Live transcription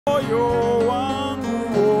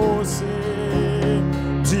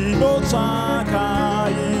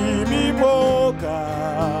Tinotsvaka imi boga,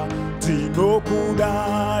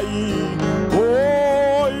 tinokudai,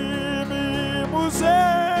 oh imi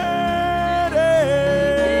muzere,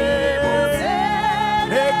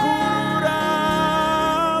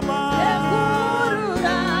 nekururama,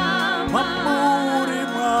 mamuri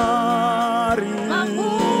Mwari,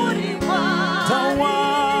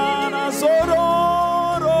 tawana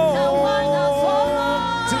zororo,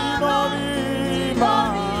 tinovimba,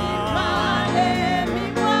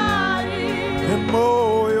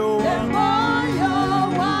 moyo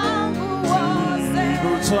wangu wose,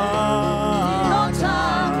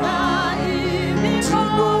 tinotsvaka imi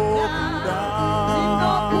boga,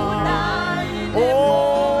 tinokudai,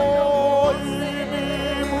 oh imi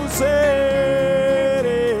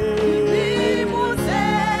muzere,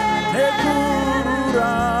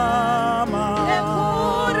 nekururama,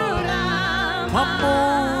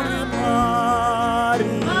 mamuri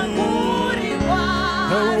Mwari,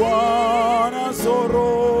 tawana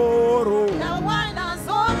zororo,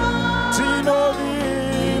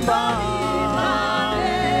 tinovimba,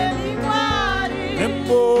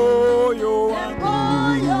 nemoyo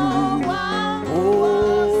wangu, oh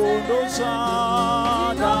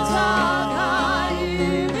ndotsvaka,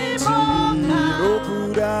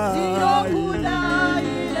 tinokudai,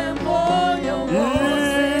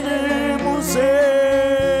 imi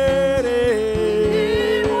muzere,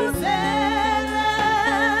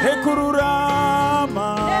 nekururama,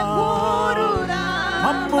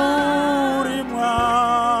 mamuri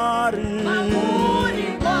Mwari,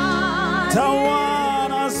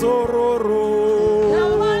 tawana zororo,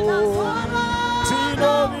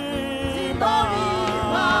 tinovimba,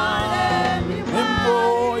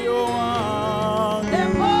 nemoyo wangu,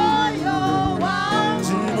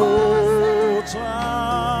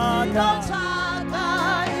 tinotsvaka.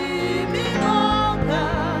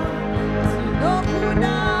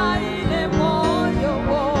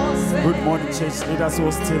 Good morning, church. Let us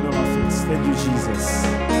all stand on our feet. Thank you, Jesus.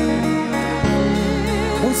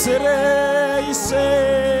 Musere ise,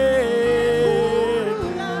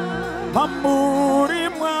 mamuri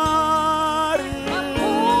Mwari,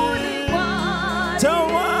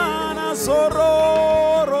 tawana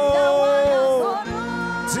zororo,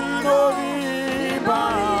 tinovimba,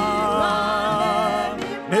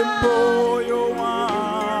 nemoyo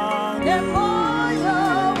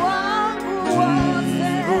wangu,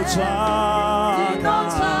 tinotsvaka,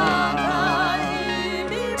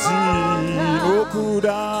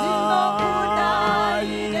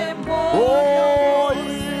 tinokudai, oh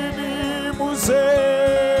imi muzere,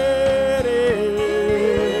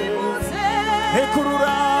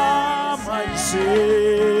 nekururama ise,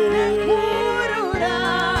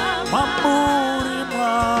 mamuri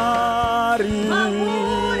Mwari,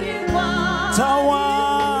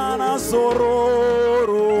 tawana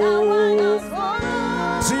zororo,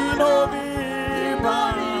 tinovimba,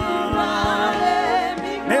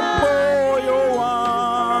 nemoyo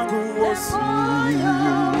wangu wose,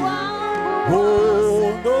 oh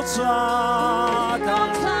ndotsvaka,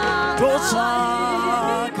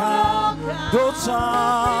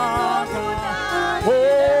 oh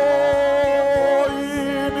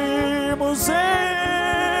imi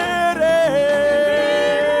muzere,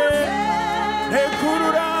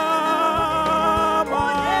 nekururama,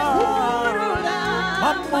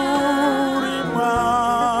 mamuri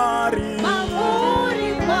Mwari,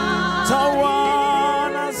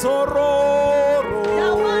 tawana zororo,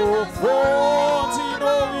 oh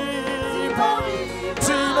tinovimba,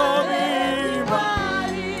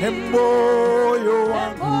 nemoyo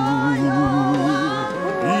wangu,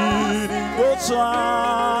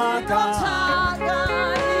 ndotsvaka,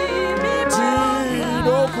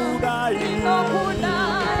 tinokudai,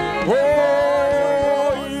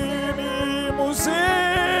 oh imi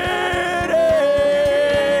muzere,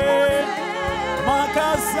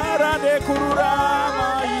 makazara nekururama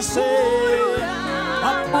ise,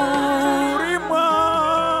 mamuri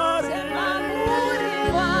Mwari,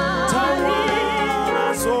 tawana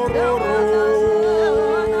zororo,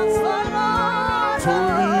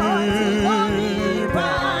 tovimba,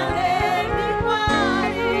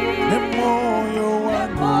 nemoyo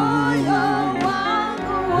wangu,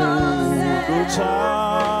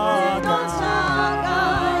 ndotsvaka,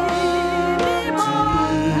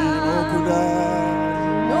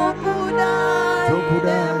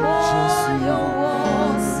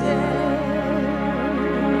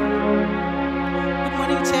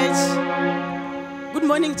 Good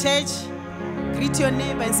morning, church. Greet your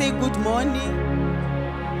neighbor and say good morning.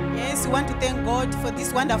 Yes, we want to thank God for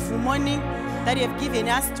this wonderful morning that He has given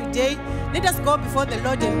us today. Let us go before the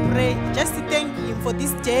Lord and pray just to thank Him for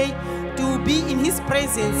this day. to be in His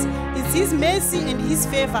presence. It's His mercy and His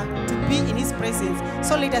favor to be in His presence.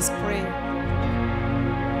 So let us pray.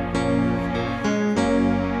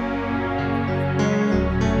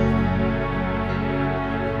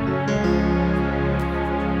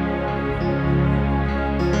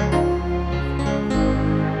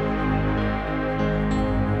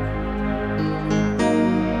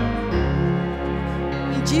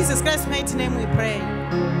 In Jesus Christ's mighty name we pray.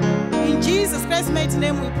 In Jesus Christ's mighty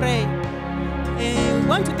name we pray. We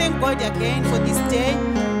want to thank God again for this day.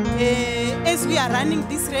 As we are running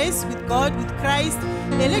this race with God, with Christ,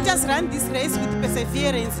 let us run this race with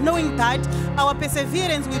perseverance, knowing that our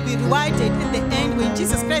perseverance will be rewarded at the end when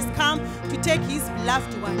Jesus Christ comes to take His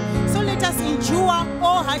beloved one. So let us endure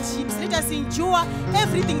all hardships. Let us endure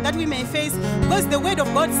everything that we may face, because the word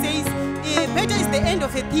of God says, better is the end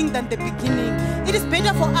of a thing than the beginning. It is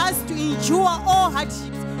better for us to endure all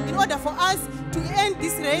hardships in order for us to end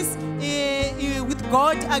this race with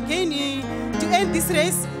God again, to end this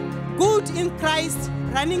race good in Christ,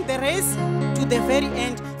 running the race to the very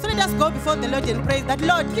end. So let us go before the Lord and pray that,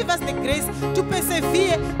 Lord, give us the grace to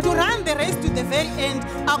persevere, to run the race to the very end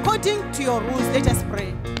according to your rules. Let us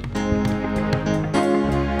pray.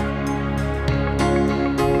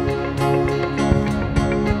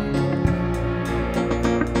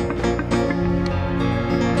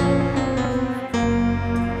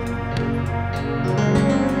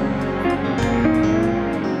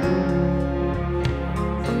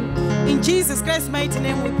 In Jesus Christ's mighty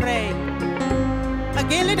name we pray.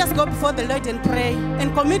 Again, let us go before the Lord and pray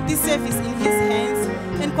and commit this service in His hands,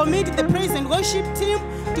 and commit the praise and worship team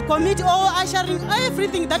to commit all ushering,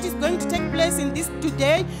 everything that is going to take place in this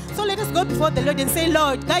today. So let us go before the Lord and say,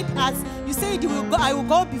 Lord, guide us. You said you will go, I will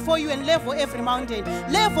go before you and level every mountain.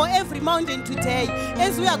 Level every mountain today.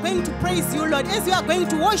 As we are going to praise you, Lord, as we are going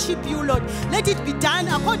to worship you, Lord, let it be done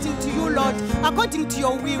according to you, Lord, according to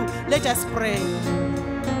your will. Let us pray.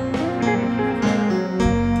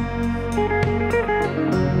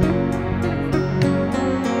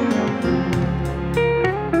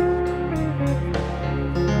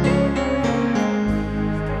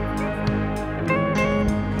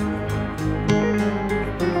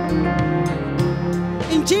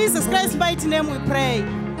 In Jesus Christ's mighty name we pray.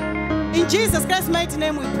 In Jesus Christ's mighty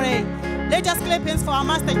name we pray. Let us clap hands for our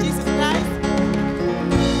Master Jesus Christ.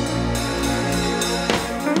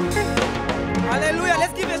 Hallelujah.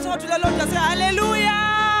 Let's give a shout to the Lord and say,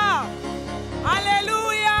 Hallelujah.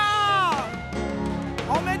 Hallelujah.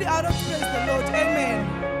 How many are not praise the Lord?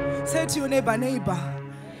 Amen. Say to your neighbor,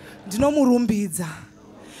 ndinomurumbidza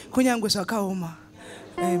kunyangwe zvakaoma.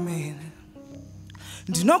 Amen.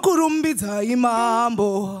 Ndinokurumbidza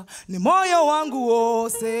imambo nemoyo wangu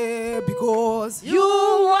wose, because You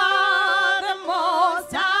are the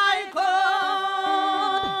Most High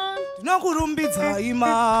God. Ndinokurumbidza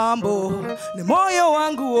imambo nemoyo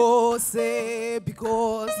wangu wose,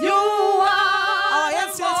 because You are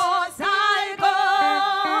yes, the yes. Most High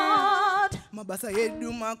God. Mabasa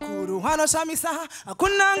yedu makuru anoshamisa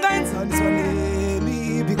hakuna angaenzaniswa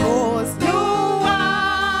nemi, because You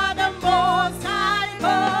are the Most High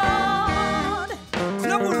God.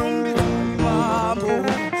 ndinokurumbidza imambo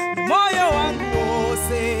nemoyo wangu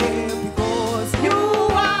wose, because You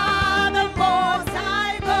are the Most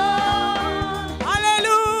High God.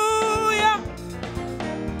 hallelujah.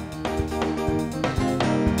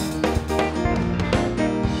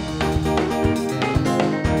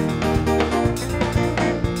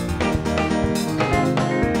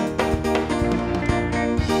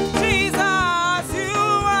 Jesus.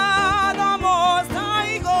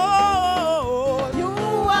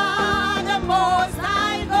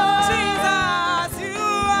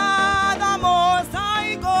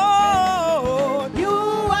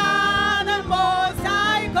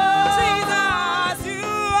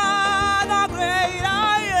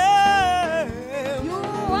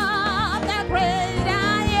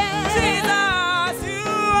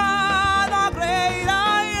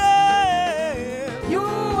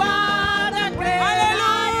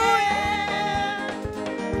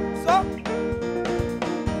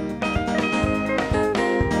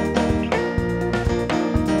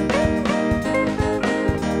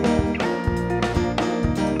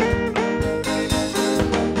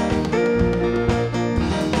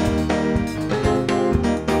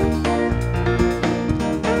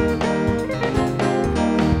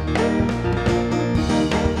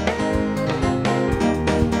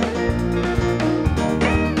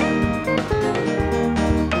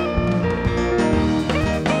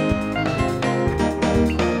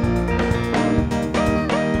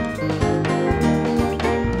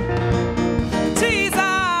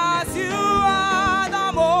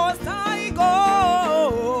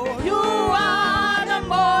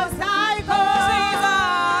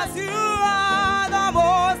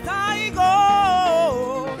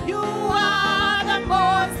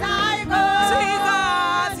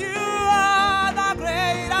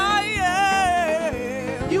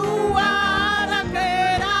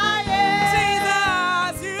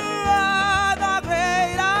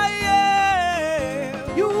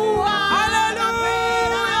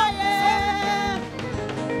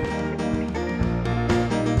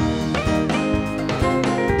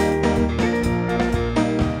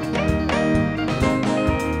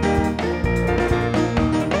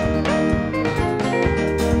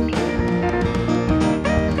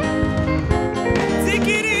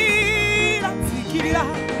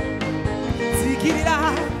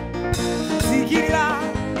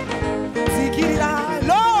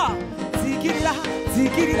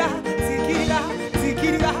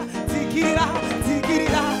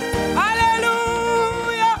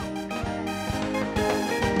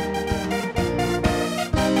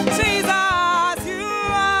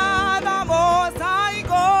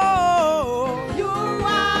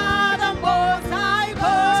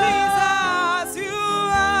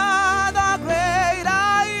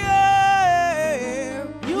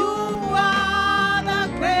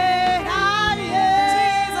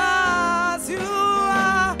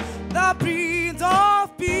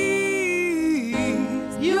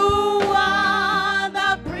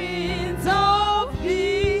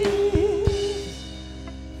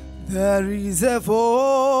 There is a voice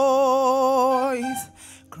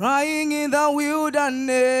crying in the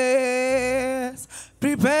wilderness,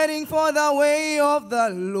 preparing for the way of the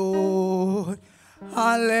Lord.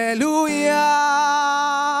 Hallelujah.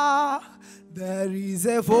 There is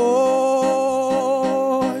a voice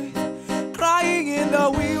crying in the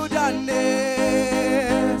wilderness,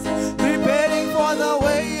 preparing for the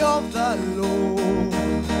way of the Lord.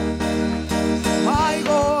 My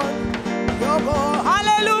God, your God.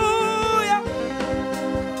 Hallelujah.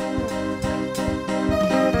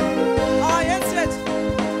 Ah, yes, yes.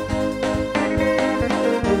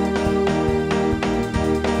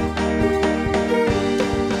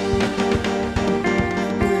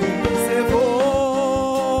 There is a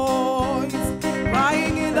voice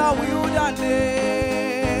crying in the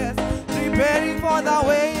wilderness, preparing for the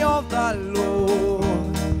way of the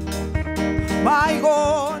Lord. My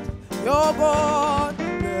God, your God.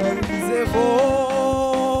 There is a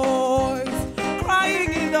voice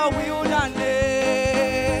crying in the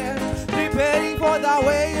wilderness, preparing for the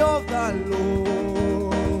way of the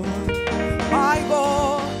Lord. My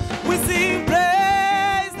God, we sing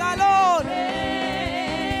praise the Lord.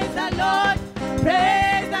 Praise the Lord.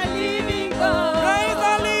 Praise the living God. Praise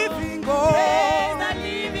the living God. Praise the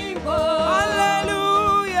living God.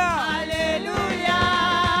 Hallelujah. Hallelujah.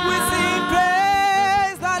 We sing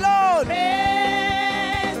praise the Lord.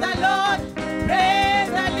 Praise the Lord. Praise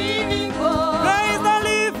the living God. Praise the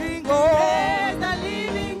living God. Praise the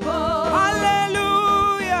living God.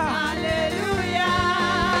 Hallelujah. Hallelujah.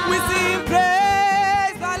 We sing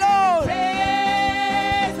praise the Lord.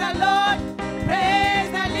 Praise the Lord. Praise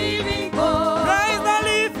the living God. Praise the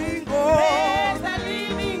living God. Praise the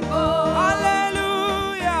living God.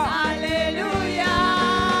 Hallelujah. Hallelujah.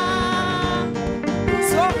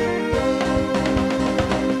 So,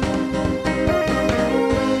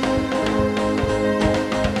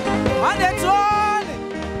 and it's on.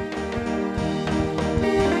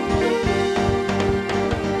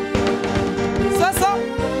 So.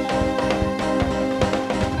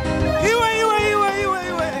 Iwe.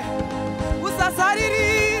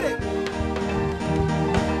 Usasaririre.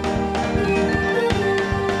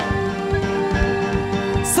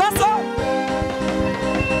 So.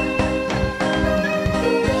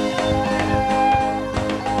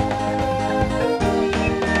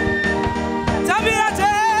 Tabira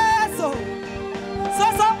Jesu.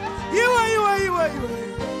 So. Iwe.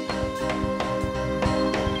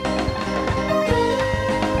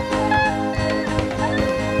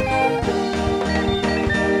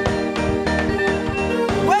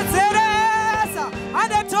 Wezeresa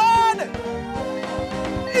anetone.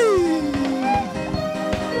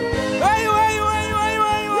 Hey.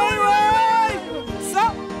 So,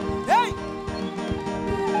 hey.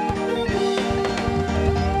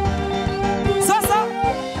 So.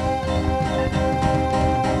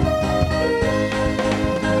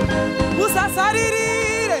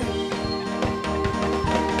 Usasaririre.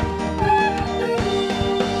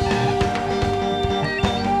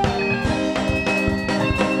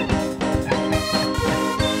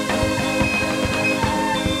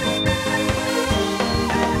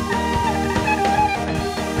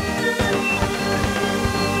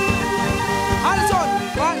 Alison,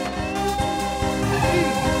 1, 3,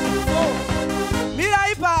 4. Mira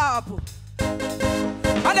hip hop.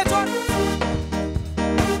 Alison.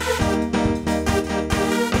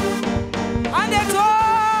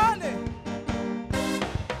 Alison.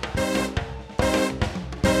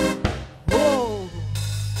 Oh.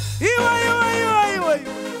 Iwe.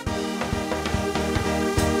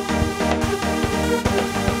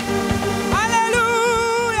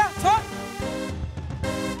 Hallelujah. So.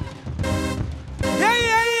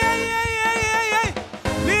 Yeah.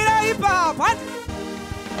 Mira hip hop.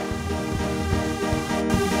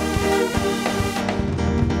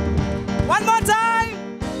 One more time.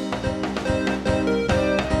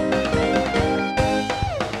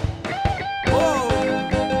 Oh.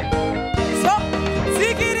 So,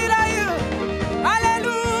 zikirira you.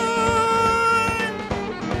 Hallelujah.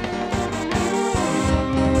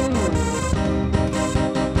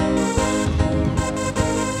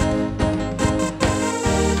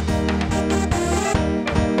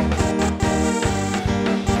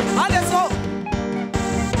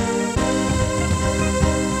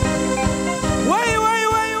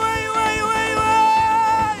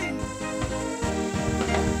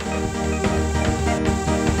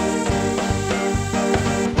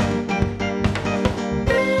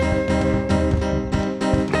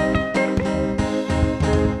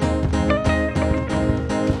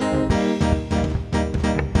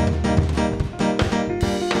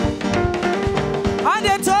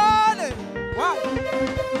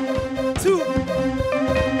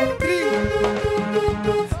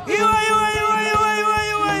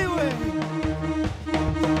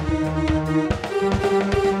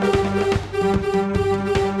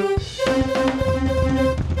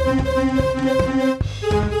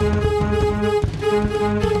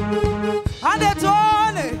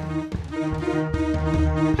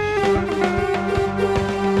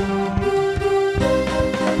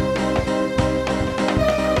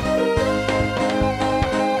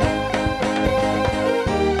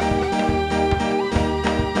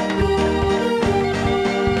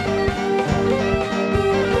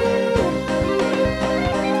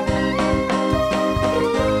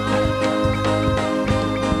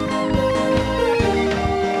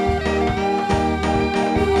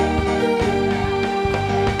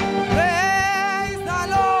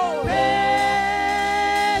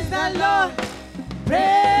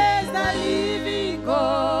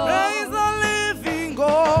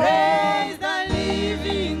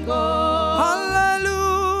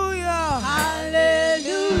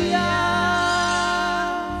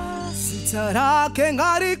 rake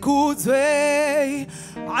ngarikudzwe,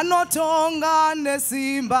 anotonga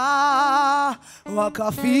nesimba,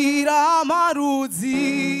 vakafira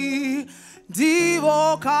marudzi,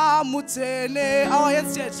 ndivo kamutsvene. Our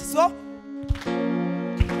hands church. So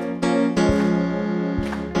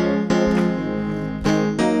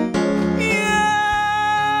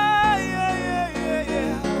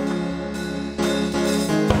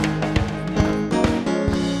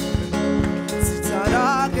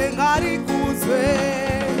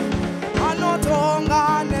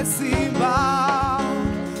anotonga nesimba,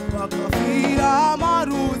 vakafira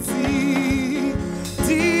marudzi,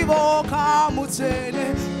 ndivo kamutsvene,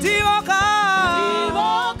 ndivo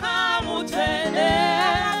kamutsvene,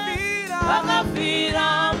 vakafira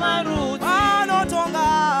marudzi, anotonga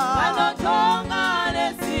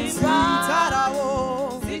nesimba,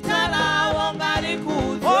 zita ravo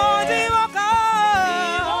ngarikudzwe, ndivo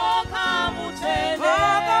kamutsvene,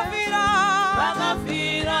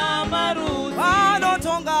 vakafira marudzi,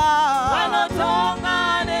 vanotonga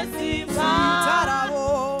nesimba,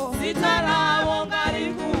 zita ravo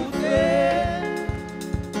ngarikudzwe.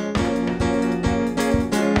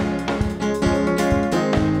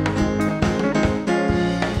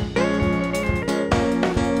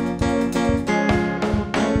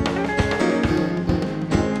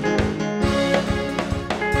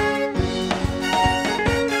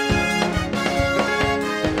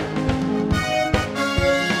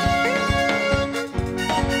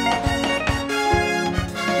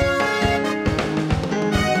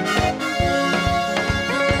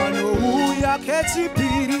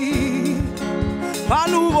 Kechipiri,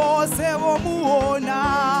 vanhu vose vomuona,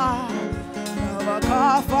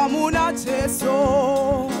 vakafa muna Jesu,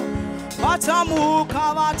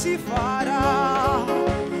 vachamuka vachifara.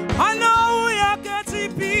 Anouya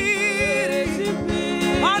kechipiri,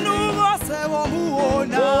 vanhu vose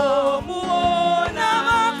vomuona,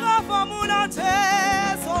 vakafa muna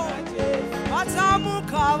Jesu,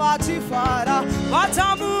 vachamuka vachifara,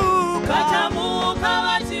 vachamuka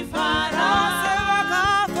vachifara.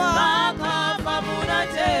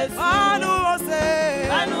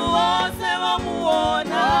 Vanhu vose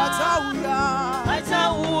vamuona,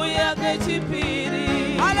 vachauya kechipiri.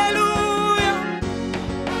 Hallelujah.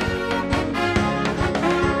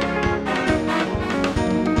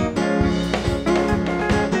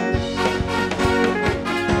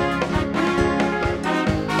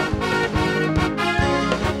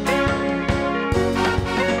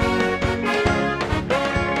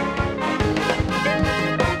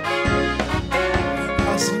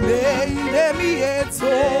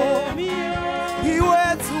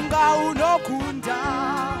 Iwetsunga unokunda,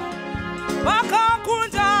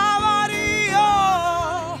 vakakunda variyo,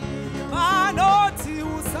 vanoti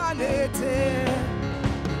usanete.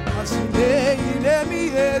 Azvinei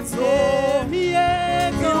nemiedzo,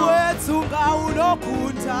 iwetsunga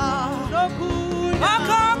unokunda,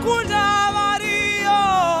 vakakunda variyo,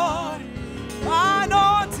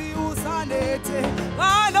 vanoti usanete,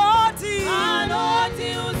 vanoti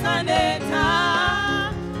usaneta.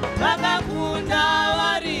 Vakakunda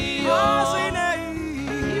variyo,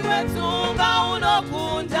 iwetsunga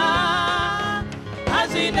unokunda,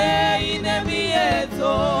 azvinei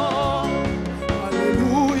nemiedzo.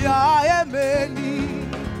 Haleluya, ameni.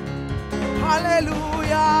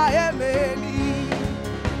 Haleluya, ameni.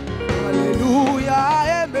 Haleluya,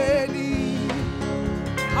 ameni.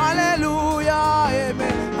 Haleluya,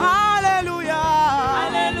 amen. Haleluya, haleluya,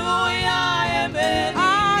 amen.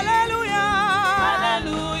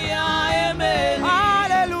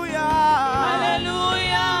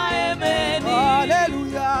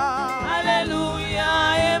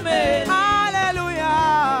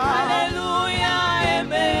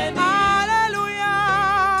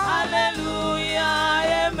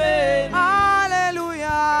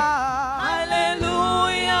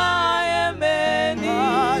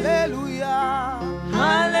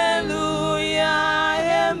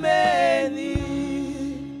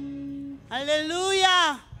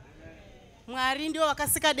 Mwari ndio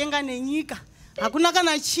wakasika denga nenyika. Hakuna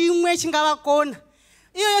kana chimwe chingavakona.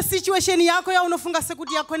 Iyo situation yako ya unofunga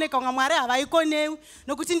sekuti yakoneka unga Mwari havaikonewi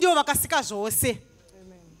nokuti ndio vakasika zvose.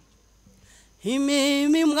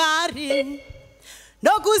 Imimi Mwari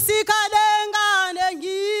ndokusika denga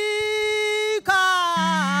nenyika.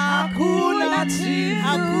 Hakuna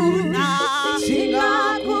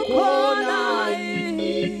chingakukona.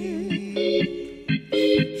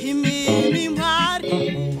 Imimi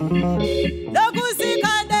Mwari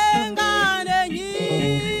ndokusika denga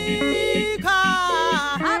nenyika.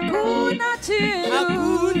 Hakuna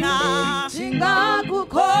chingakukona.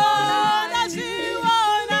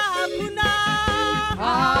 Chiona hakuna.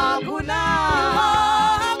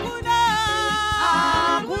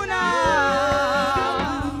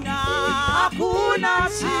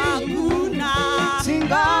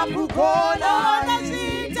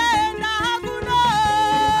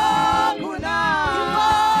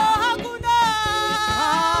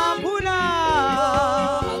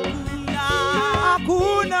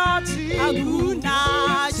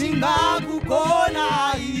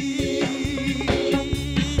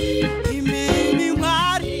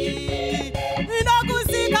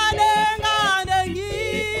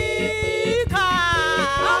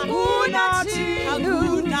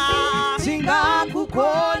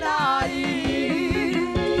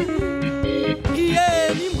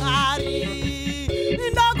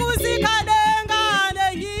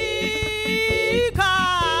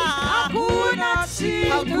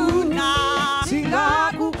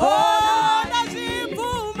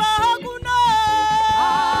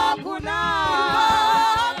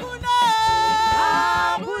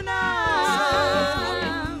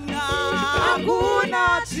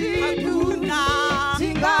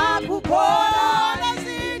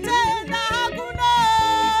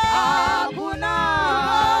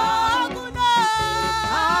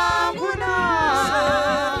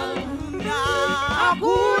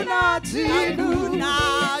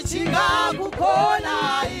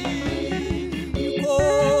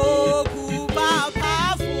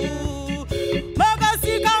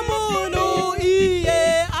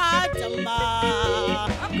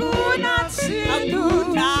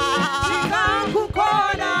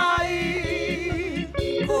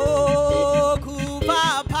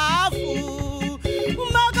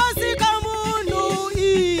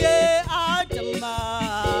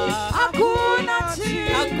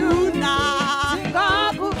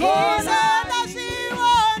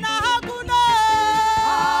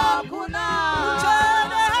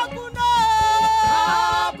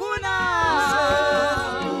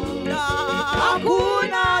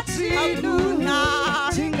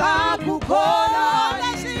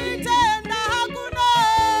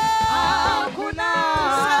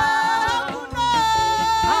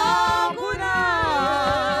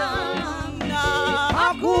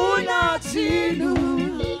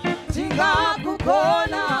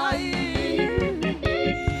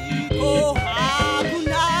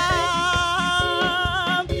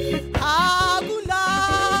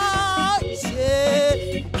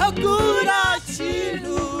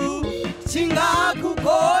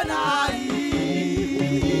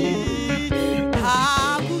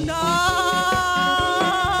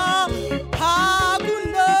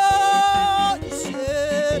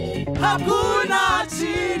 hakuna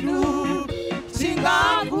chinhu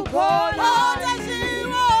chingakukona.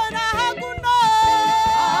 Utachiona hakuna.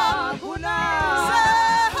 Hakuna.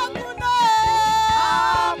 Hakuna.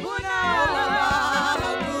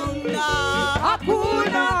 Hakuna.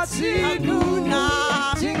 Hakuna chinhu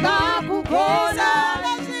chingakukona.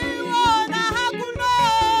 Utachiona hakuna.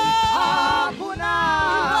 Hakuna.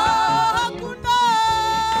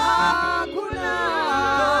 Hakuna.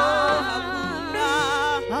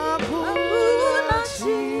 Hakuna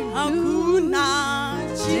chinhu Hakuna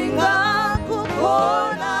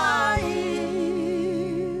chingakukona.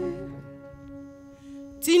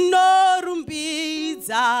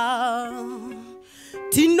 Tinorumbidza,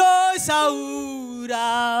 tinoshaura,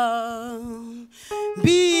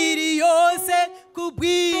 mbiri yose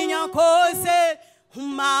kubwinya kwose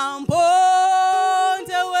umambo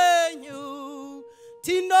ndewenyu.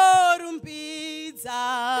 Tinorumbidza,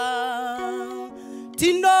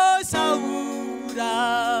 tinoshaura,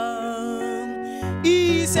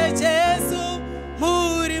 Ishe Jesu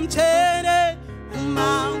muri mchene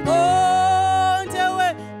umambo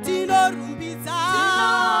ndewe. Tinorumbidza,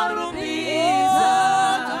 Tinorumbidza,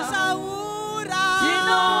 toshaura,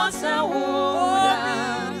 tinoshaura,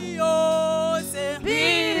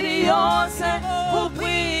 mbiri yose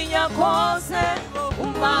kubwinya kwose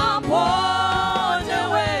umambo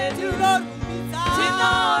ndewenyu.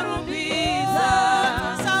 Tinorumbidza,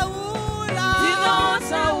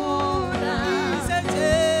 tinoshaura,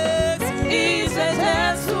 Ishe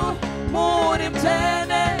Jesu muri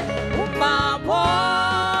mtene umambo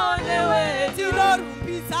ndewenyu.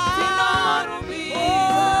 Tinorumbidza,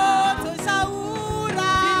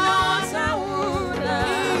 tinoshaura,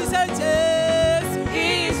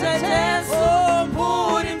 Ishe Jesu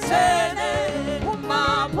muri mtene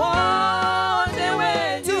umambo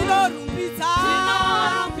ndewenyu. Tinorumbidza,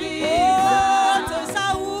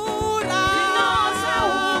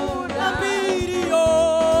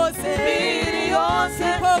 mbiri yose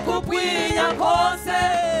kubwinya kwose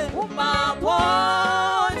umambo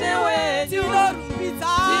ndewenyu.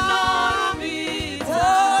 Tinorumbidza, tinoshaura,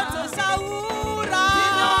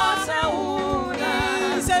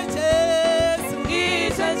 Ishe Jesu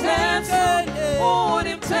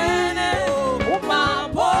muri mtene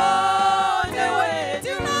umambo ndewenyu.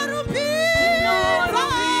 Tinorumbidza,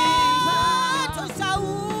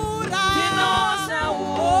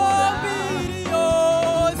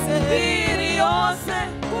 tinoshaura, mbiri yose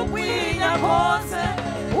kubwinya kwose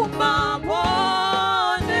umambo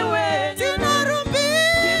ndewenyu.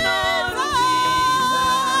 Tinorumbidza,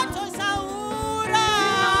 mbiri yose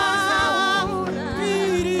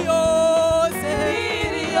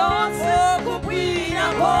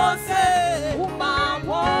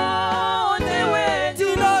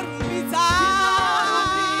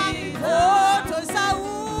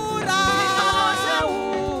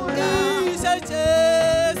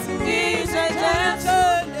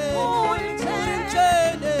kubwinya kwose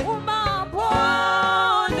umambo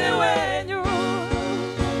ndewenyu.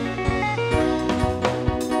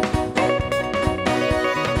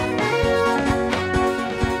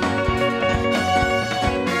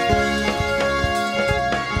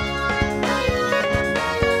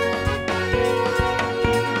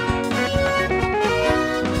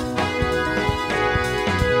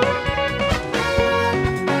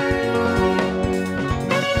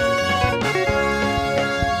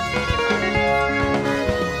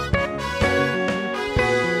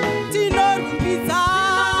 Tinorumbidza,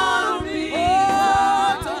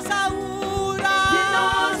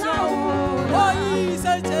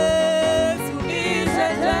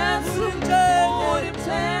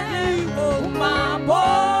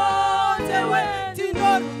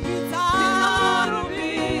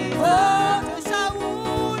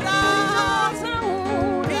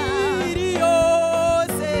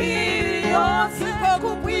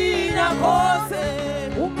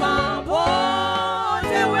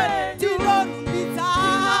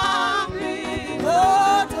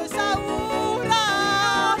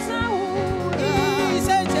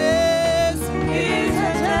 Ishe Jesu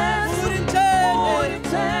muri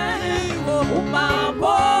mtene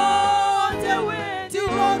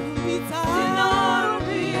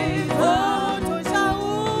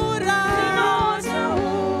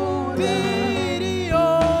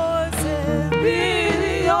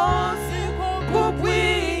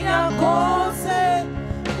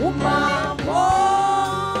umambo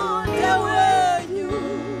ndewenyu.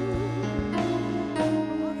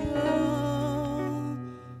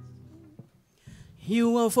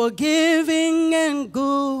 You are forgiving and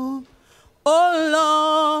good, oh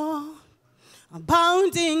Lord,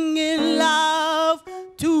 abounding in love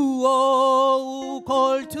to all who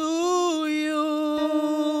call to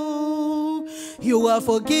are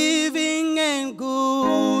forgiving and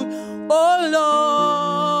good, oh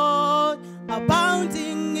Lord,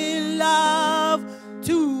 abounding in love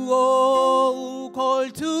to all who call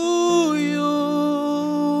to you.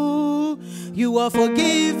 You are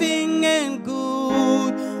forgiving and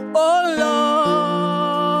good, oh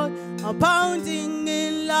Lord, abounding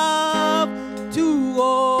in love to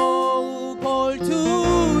all who call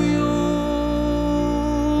to you.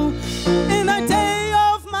 In the day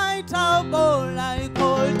of my trouble, I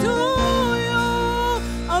call to you.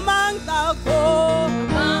 Among the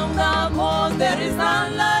gods, there is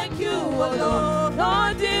none like you, oh Lord.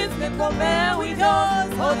 No deeds can compare with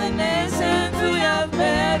yours. All the nations we have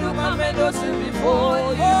made who come and worship before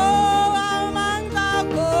you. Oh, among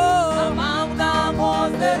the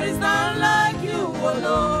gods, there is none like you, oh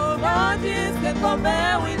Lord. No deeds can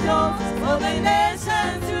compare with yours. All the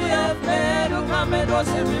nations we have made who come and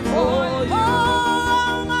worship before you.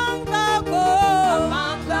 Oh, among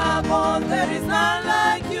the gods, there is none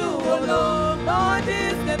like you, oh Lord. No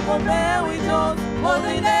deeds can compare with yours. All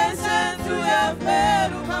the nations who have made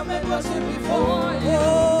who come and worship before you.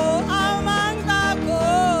 Oh, among the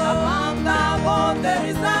gods, there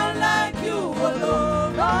is none like you, oh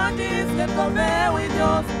Lord. No deeds can compare with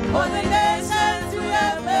yours. All the nations who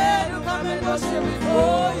have made who come and worship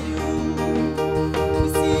before you. We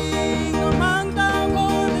sing among the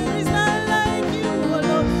gods, there is none like you, oh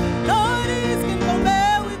Lord. No deeds can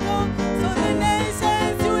compare with yours. So the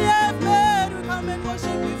nations who have made who come and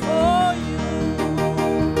worship before you.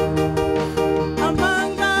 Among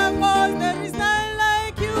the gods, there is none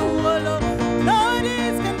like you, oh Lord. No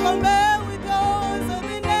deeds can compare with yours. So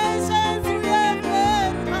the nations who have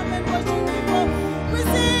made who come and worship before. We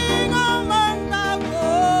sing among the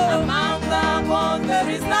gods, there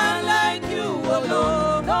is none like you, oh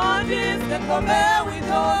Lord. No deeds can compare with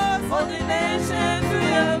yours. For the nations we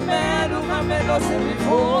have made who come and worship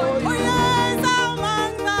before you. Oh yes,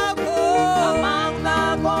 among the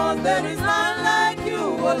gods, there is none like you,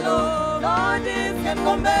 oh Lord. No deeds can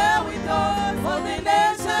compare with yours. For the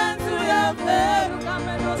nations we have made who come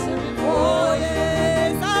and worship before you.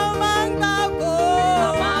 Yes, among the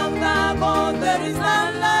gods, there is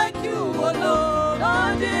none like you, oh Lord. No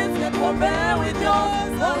deeds can compare with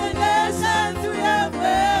yours. For the nations we have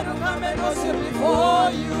made who come and worship before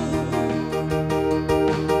you.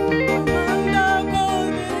 Among the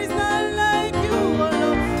gods, there is none like you, oh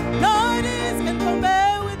Lord. No deeds can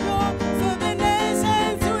compare with yours. So the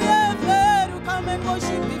nations we have made who come and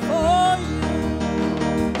worship before you.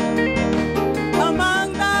 Among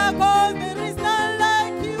the gods, there is none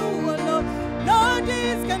like you, oh Lord. No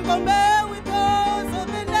deeds can compare with yours. So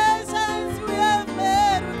the nations we have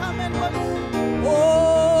made who come and worship.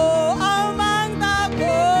 Oh, among the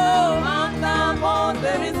gods,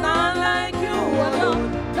 there is none like you, oh Lord.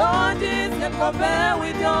 No deeds can compare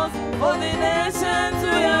with yours. For the nations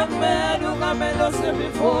we have made who come and worship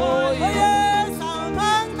before you. Oh yes,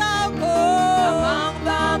 among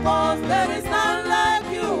the gods, there is none like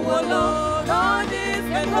you, oh Lord. No deeds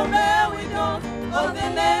can compare with yours. For the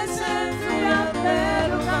nations we have made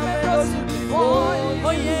who come and worship before you.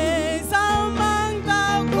 Oh yes, among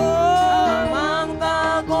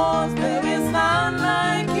the gods, there is none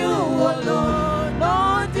like you, oh Lord. No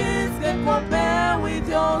deeds can compare with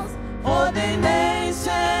yours. For the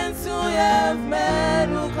nations who have made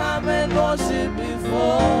who come and worship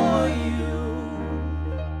before you.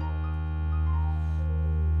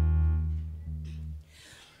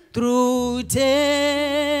 Through test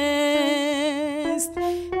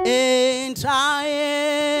and trials,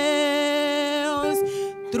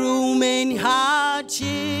 through many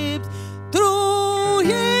hardships, through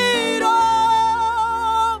it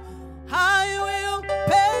all, I will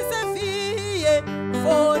persevere,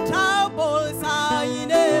 for troubles are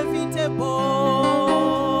inevitable.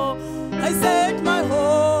 I set my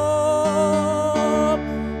hope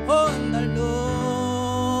on the Lord.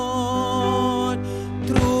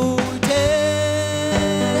 Through death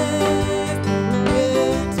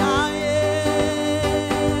and trials,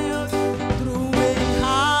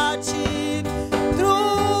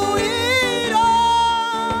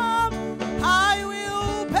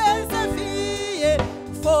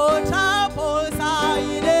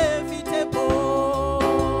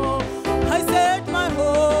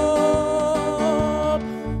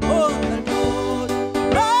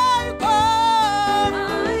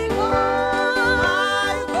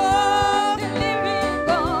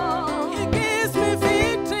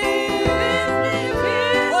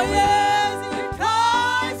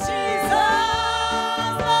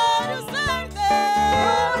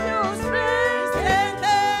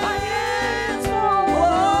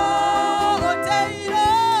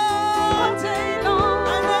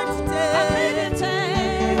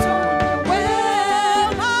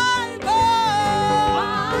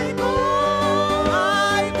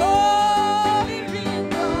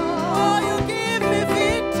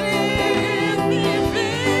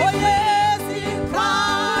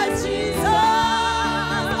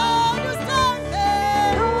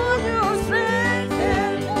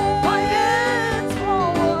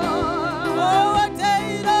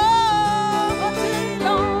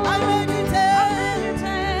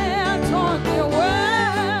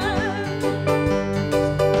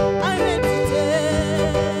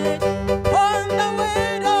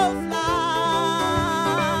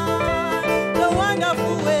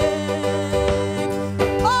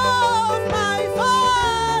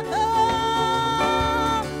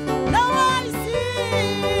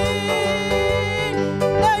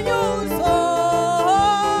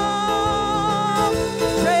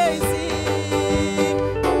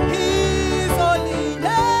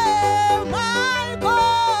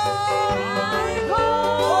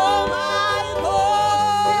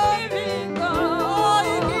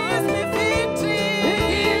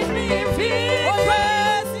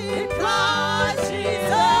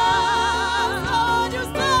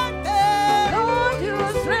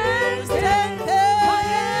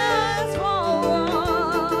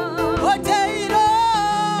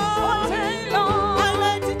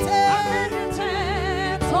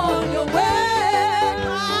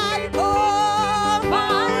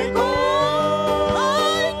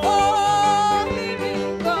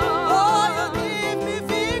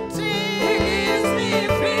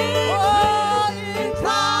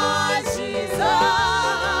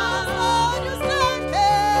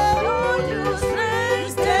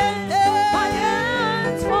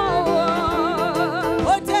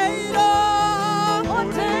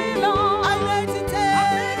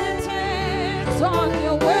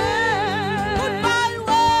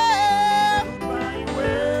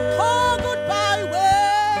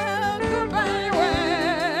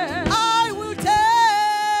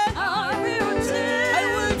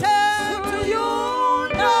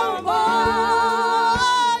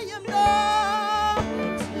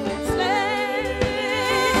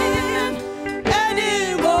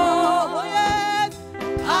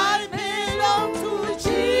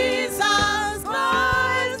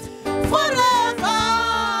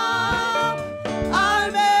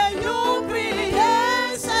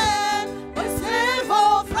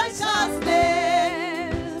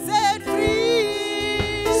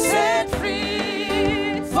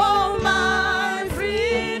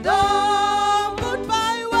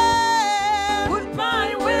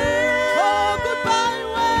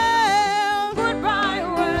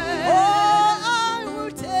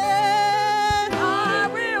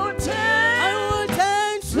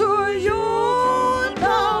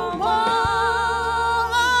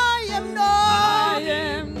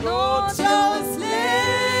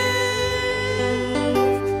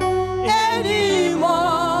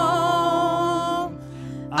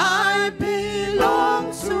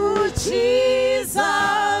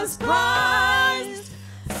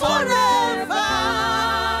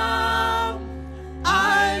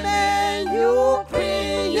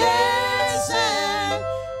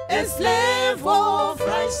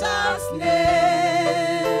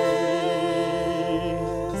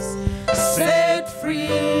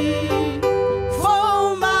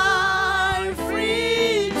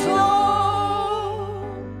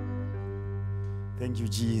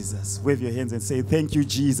 Jesus. Wave your hands and say, thank you,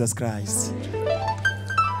 Jesus Christ.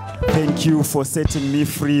 Thank you for setting me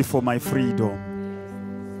free for my freedom.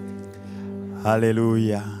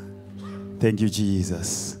 Hallelujah. Thank you,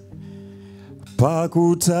 Jesus.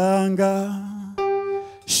 Pakutanga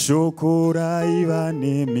shoko raiva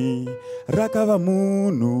nemi rakava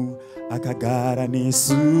munhu akagara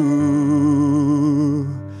nesu.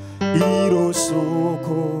 Iro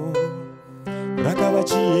shoko rakava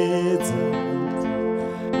chiedza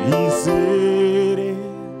izere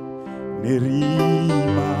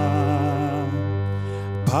nerima.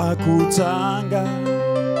 Pakutanga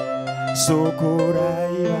shoko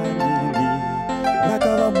raiva nemi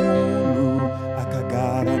rakava munhu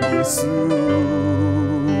akagara nesu.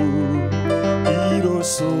 Iro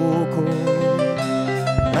shoko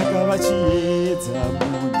rakava chiedza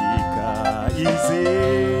munyika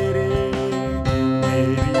izere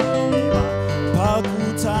nerima.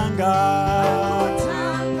 Pakutanga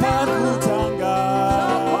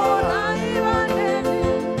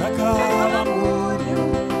rakava munhu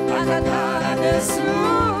akagara nesu.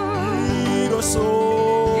 Iro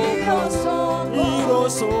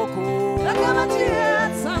shoko rakava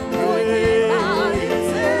chiedza munyika izere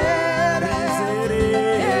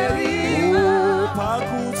nerima.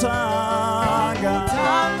 Pakutanga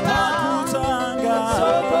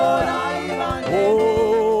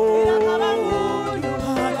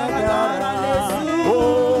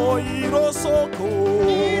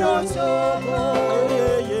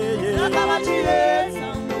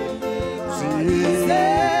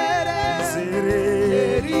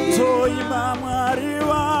Toima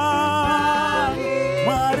Mariwa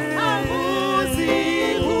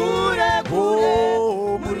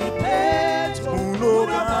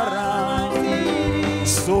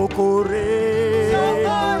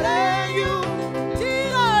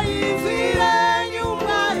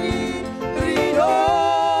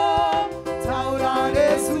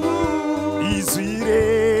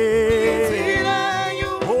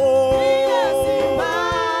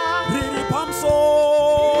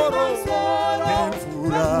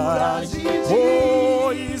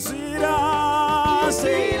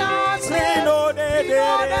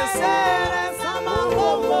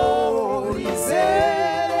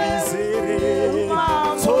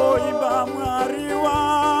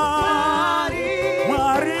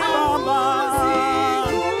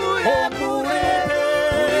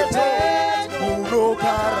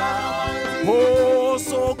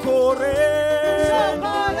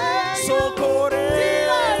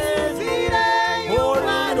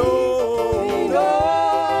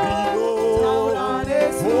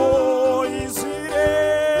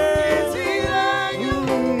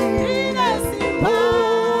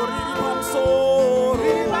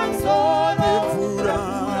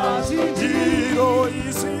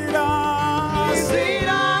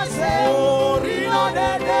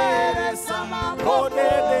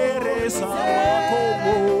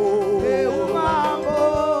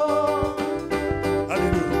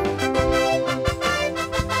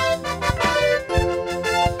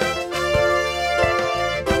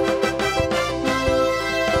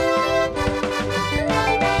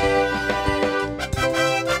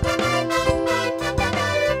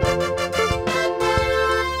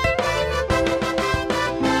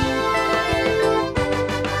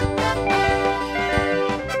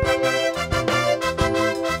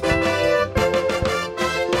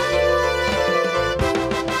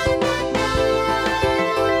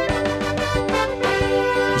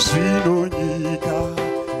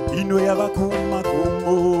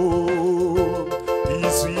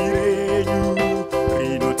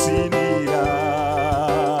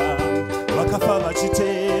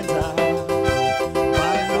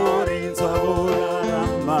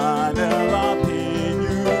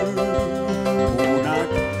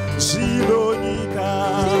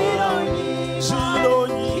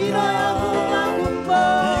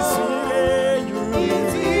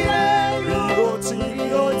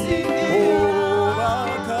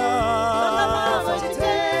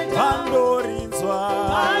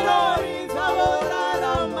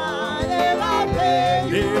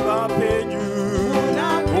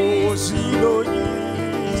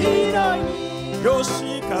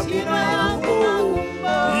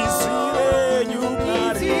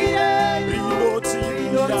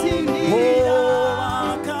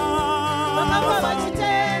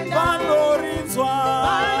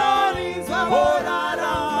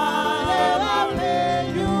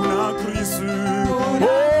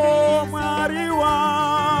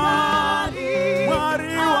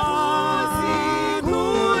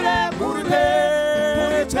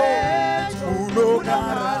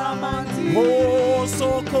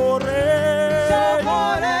socorre.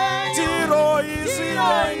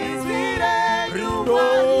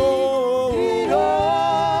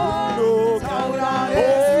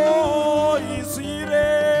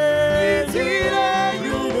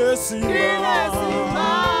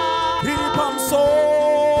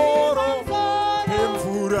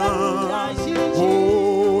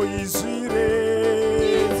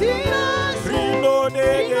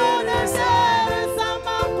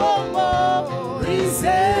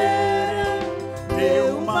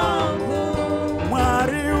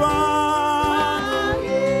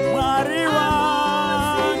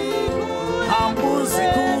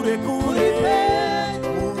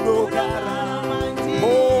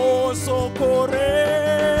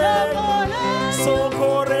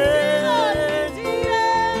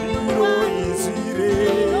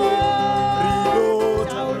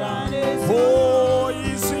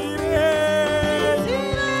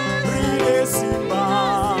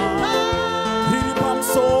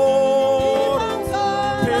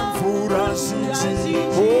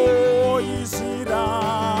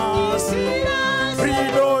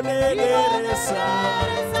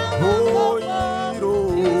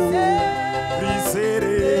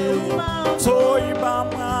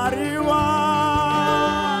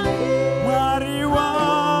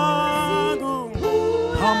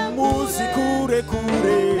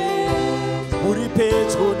 kure muri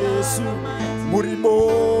pedyo nesu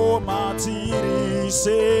murimo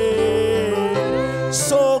matirise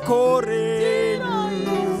sokore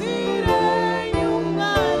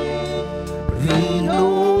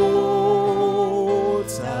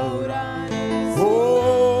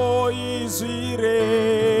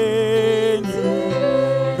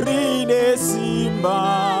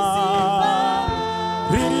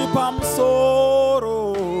riri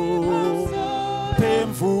pamsoro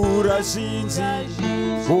pemvura zhinji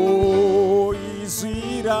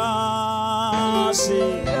izvirashe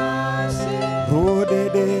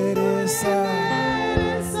rodederesa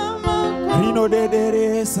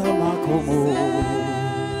rinodederesa makomo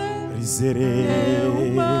rizere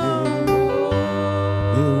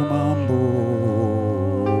neumambo.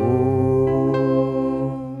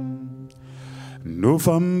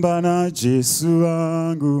 Ndofamba na Jesu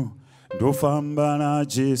wangu, ndofamba na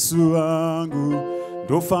Jesu wangu,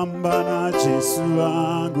 ndofamba na Jesu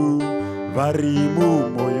wangu, vari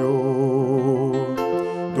mumoyo.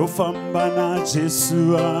 Ndofamba na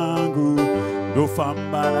Jesu wangu,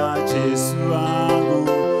 ndofamba na Jesu wangu,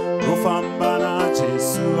 ndofamba na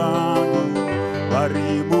Jesu wangu,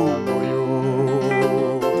 vari mumoyo.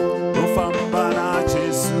 Ndofamba na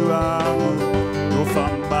Jesu wangu,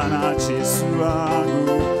 ndofamba na Jesu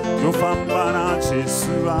wangu, ndofamba na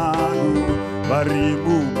Jesu wangu, vari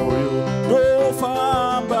mumoyo.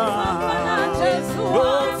 Ndofamba na Jesu wangu,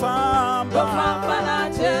 ndofamba na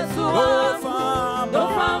Jesu wangu,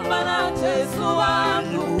 ndofamba na Jesu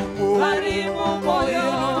wangu, vari mumoyo.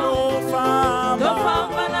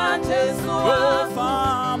 Ndofamba na Jesu wangu,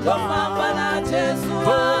 ndofamba na Jesu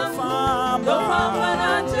wangu, ndofamba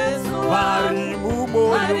na Jesu wangu,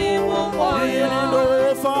 vari mumoyo.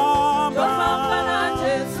 Ndofamba na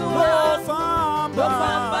Jesu wangu,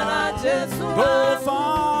 ndofamba na Jesu wangu,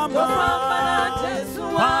 ndofamba na Jesu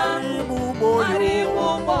wangu, vari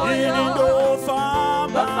mumoyo.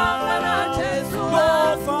 Ndofamba na Jesu wangu,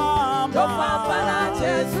 ndofamba na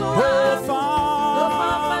Jesu wangu,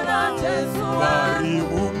 ndofamba na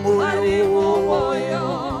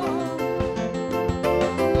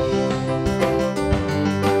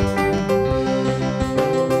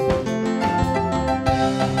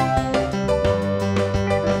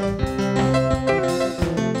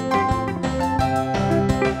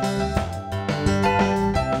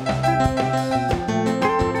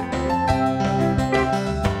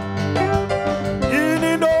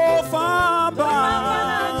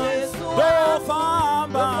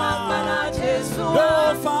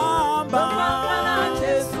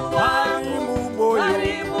Jesu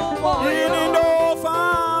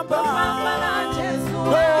wangu,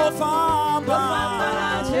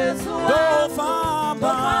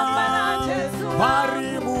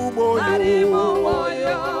 vari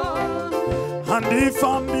mumoyo.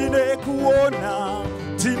 Handifambi nekuona,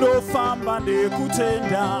 tinofamba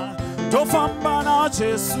nekutenda, ndofamba na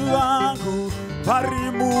Jesu wangu,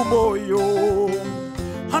 vari mumoyo.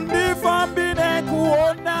 Handifambi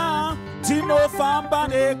nekuona, tinofamba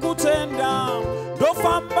nekutenda,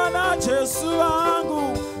 ndofamba na Jesu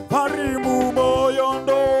wangu, vari mumoyo.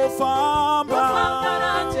 Ndofamba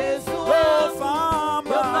na Jesu wangu,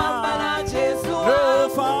 ndofamba na Jesu wangu,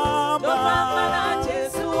 ndofamba na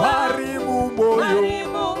Jesu wangu, vari mumoyo.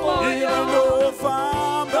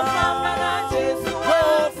 Ndofamba na Jesu wangu,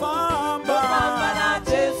 ndofamba na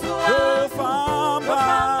Jesu wangu,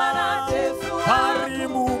 ndofamba na Jesu wangu,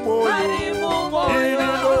 vari mumoyo.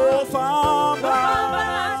 Ndofamba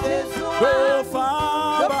na Jesu wangu,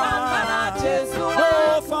 ndofamba na Jesu wangu,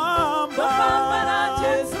 ndofamba na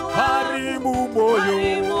Jesu wangu, vari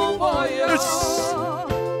mumoyo.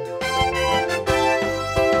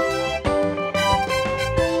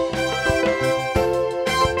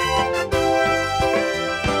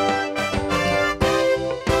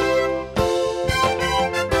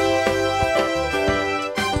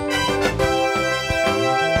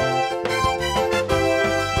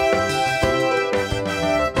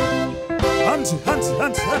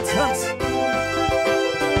 Hands.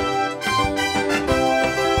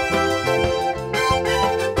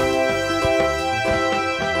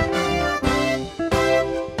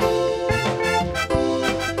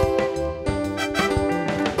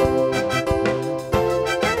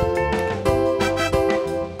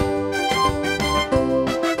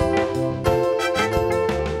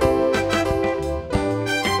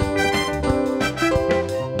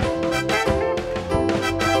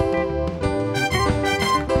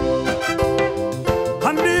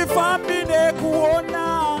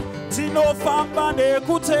 Ndofamba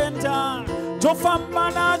nekutenda,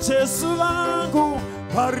 ndofamba na Jesu wangu,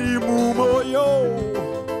 vari mumoyo.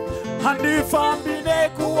 handifambi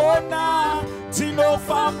nekuona,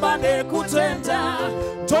 tinofamba nekutenda,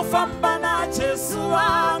 tofamba na Jesu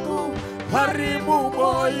wangu, ari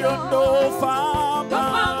mumoyo ndofamba,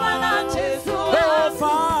 Tofamba na Jesu wangu,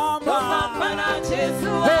 ndofamba, tofamba na Jesu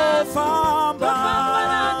wangu, ndofamba, tofamba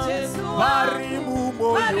na Jesu wangu, ari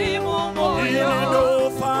mumoyo, ari mumoyo, ini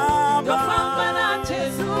ndofamba, tofamba na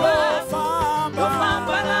Jesu wangu, ndofamba,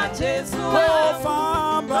 tofamba na Jesu wangu,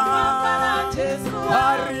 ndofamba, tofamba na Jesu wangu,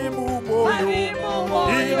 ari mumoyo, ari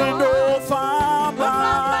mumoyo, ini ndofamba,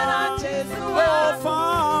 tofamba na Jesu wangu,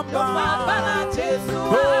 ndofamba, tofamba na Jesu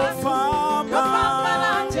wangu, ndofamba, tofamba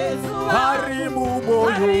na Jesu wangu, ari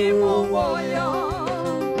mumoyo, ari mumoyo.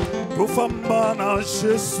 tofamba na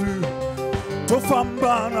Jesu,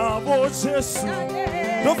 tofamba na vo Jesu,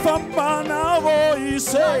 tofamba na vo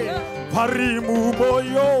ise, ari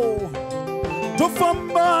mumoyo,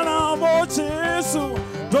 tofamba na vo Jesu,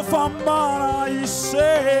 tofamba na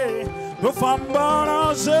ise, tofamba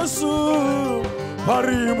na Jesu,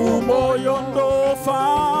 ari mumoyo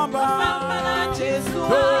ndofamba, Tofamba na Jesu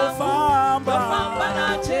wangu, ndofamba, tofamba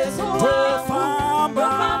na Jesu wangu, ndofamba,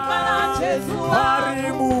 tofamba na Jesu wangu, ari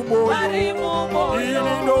mumoyo, ari mumoyo,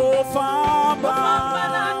 ini ndofamba, tofamba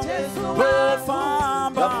na Jesu wangu,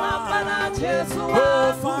 ndofamba, tofamba na Jesu wangu,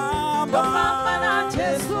 ndofamba, tofamba na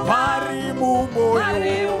Jesu wangu, ari mumoyo,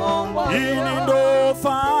 ari mumoyo, ini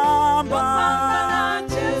ndofamba, tofamba na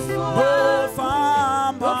Jesu wangu,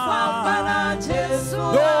 ndofamba, tofamba na Jesu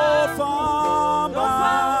wangu, ndofamba,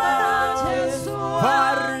 tofamba na Jesu wangu,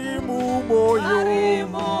 ari mumoyo. ari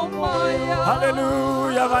mumoyo.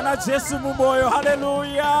 Hallelujah, vana Jesu mumoyo,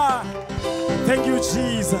 hallelujah. Thank you,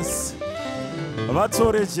 Jesus.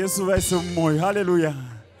 Vatore Jesu vaise mumoyo, hallelujah.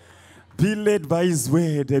 Be led by his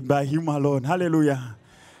word and by him alone, hallelujah.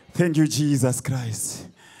 Thank you, Jesus Christ.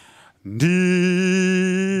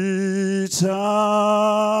 Ndicha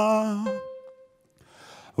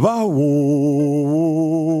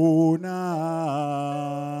vaona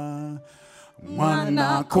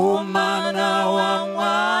mwana komana wa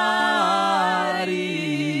Mwari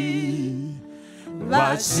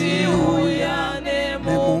vachiuya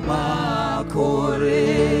nemumakore,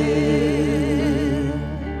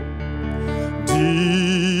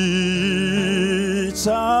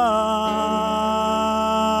 ndicha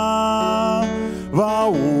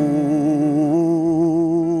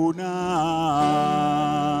vaona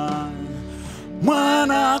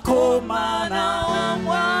mwana komana wa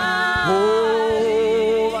Mwari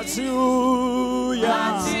vachiuya,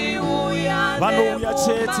 vanouya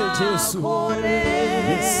chete Jesu.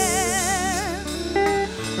 Yes.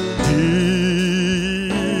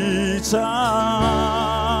 Ndicha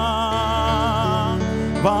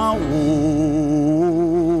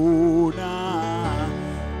vaona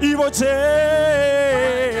ivo Jesu,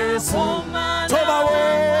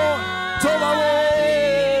 tovaona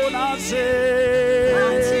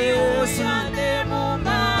Jesu,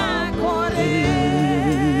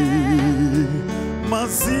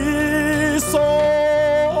 maziso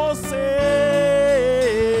ose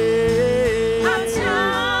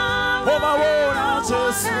ovaona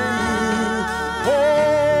Jesu,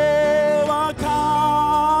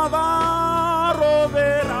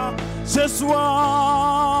 ovakavarovera Jesu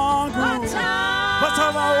wangu,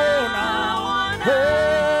 vatavaona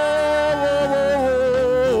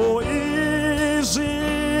izvi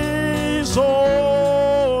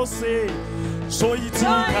zvose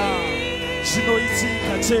zvoitika,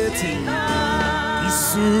 zvinoitika chete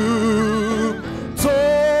isu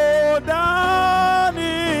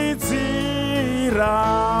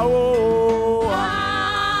todanidzirawo.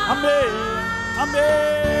 Amen,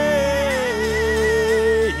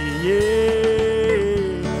 amen,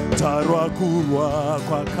 yeah. Tarwa kurwa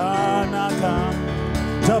kwakanaka,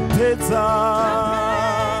 tapedza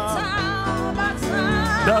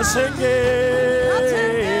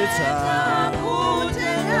ndashengeta,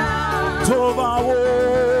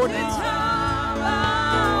 tovaona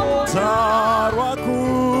tarwa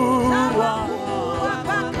kurwa,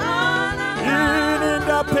 ini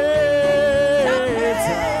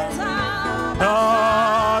ndapedza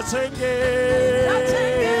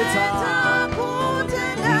ndachengeta,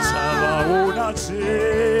 ndichavaona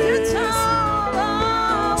Jesu,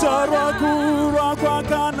 tarwa kurwa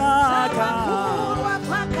kwakanaka,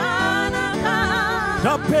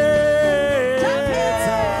 ndapedza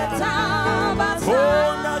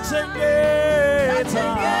ndachengeta,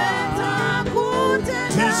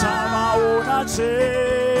 ndichavaona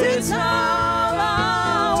Jesu,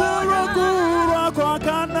 tarwa kurwa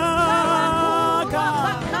kwakanaka,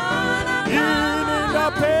 ini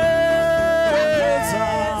ndapedza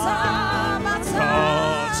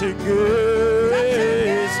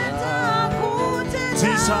ndachengeta,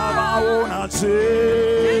 tichavaona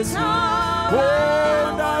Jesu.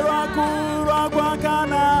 Ndarwakurwa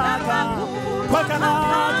kwakanaka,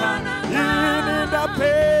 kwakanaka, ini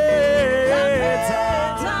ndapedza.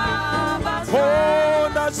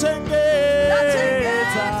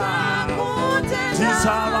 Ndachengeta,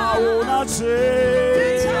 tichavaona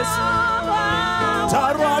Jesu.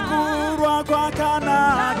 Tarwakurwa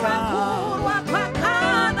kwakanaka,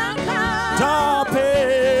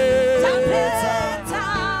 tapedza,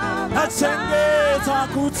 ndachengeta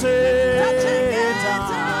kutenda,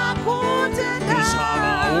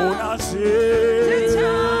 tichavaona Jesu.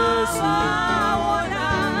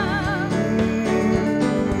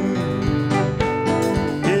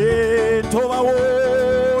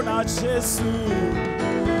 Tovaona Jesu.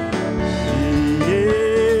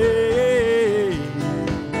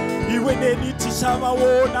 Iwe neni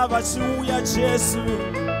tichavaona vachiuya Jesu.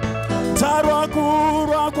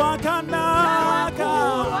 Tarwakurwa kwakanaka,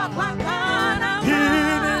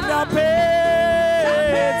 ini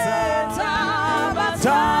ndapedza,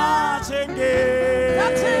 tachengeta,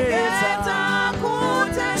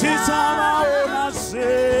 tichavaona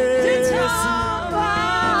Jesu.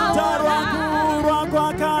 Tarwakurwa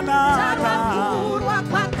kwakanaka,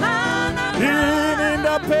 ini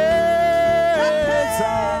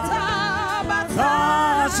ndapedza,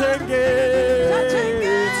 tachengeta,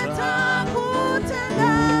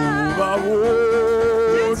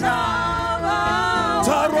 kuvaona.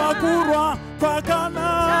 Tarwakurwa kwakanaka,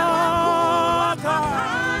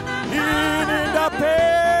 ini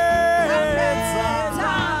ndapedza,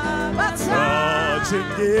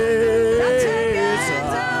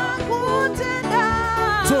 tachengeta,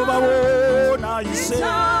 tovaona Ishe.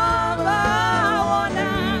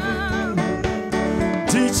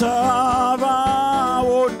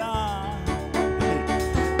 Tichavaona,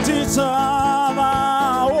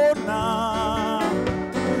 tichavaona,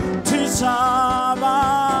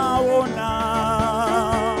 tichavaona,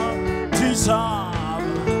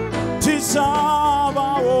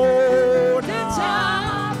 tichavaona,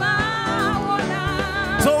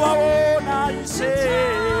 tovaona Ishe,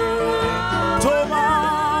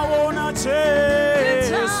 tovaona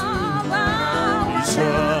Jesu,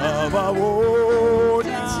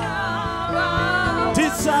 tichavaona,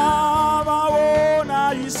 tichavaona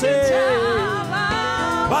Ishe,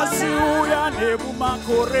 vasiuya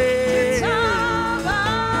nemumakore,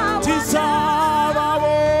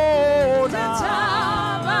 tichavaona,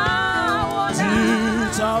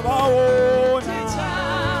 tichavaona,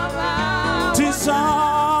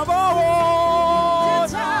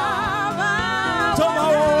 tichavaona,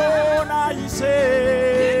 tovaona Ishe,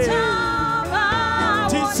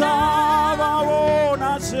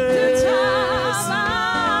 tichavaona Jesu,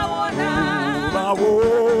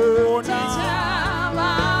 kuvaona,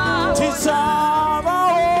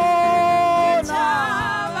 tichavaona,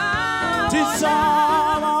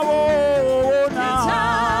 tichavaona,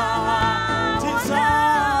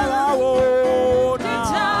 tichavaona,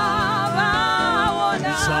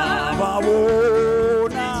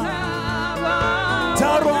 tichavaona,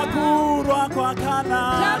 tarwakurwa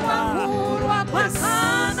kwakanaka,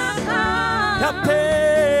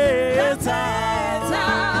 yapedza,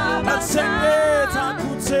 ndachengeta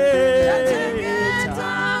kutenda,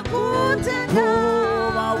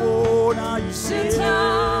 tovaona Ishe.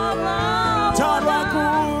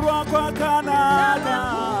 Tarwakurwa kwakanaka,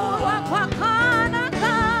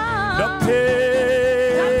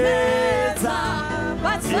 ndapedza,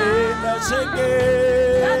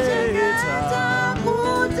 ndachengeta,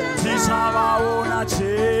 tichavaona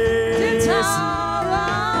Jesu.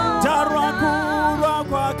 Tarwakurwa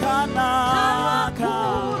kwakanaka,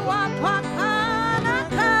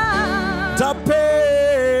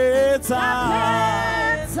 tapedza,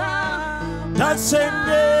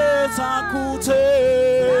 ndachengeta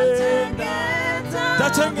kutenda,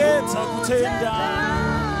 ndachengeta kutenda,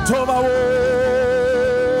 tovaona.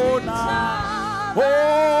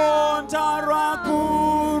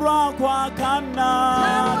 Tarwakurwa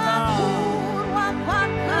kwakanaka,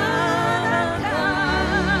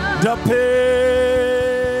 ndapedza.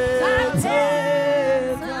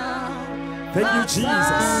 Thank you,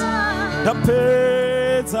 Jesus.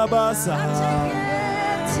 Ndapedza basa,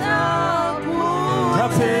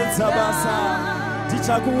 ndapedza basa,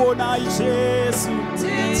 tichakuona Jesu.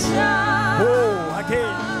 Oh,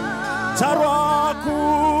 again.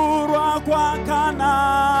 Tarwakurwa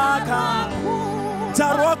kwakanaka,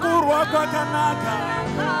 tarwakurwa kwakanaka,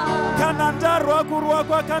 kana ndarwakurwa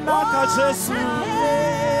kwakanaka Jesu.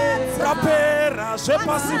 Rapera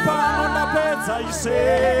zvepasi pano ndapedza Ishe.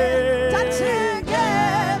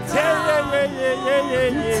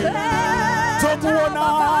 tokuona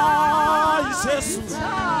Yesu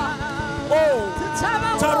oh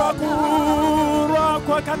tarwakurwa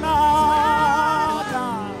kwakanaka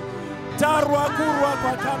tarwakurwa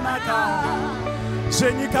kwakanaka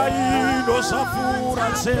zvenyika ino zvapfuura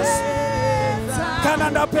Jesu kana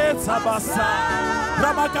ndapedza basa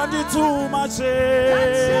ramakandituma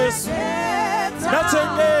Jesu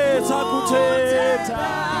ndachengeta kuteta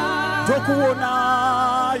tokuona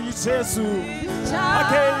Jesu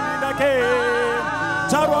again and again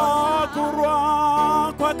tarwakurwa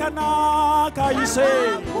kwakanaka ise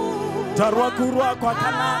tarwakurwa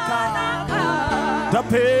kwakanaka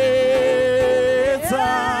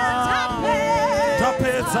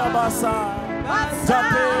tapedza basa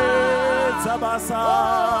tapedza basa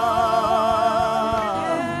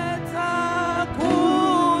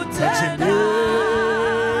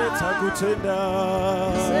ndachengeta kutenda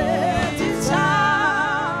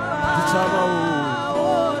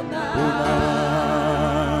tichavaona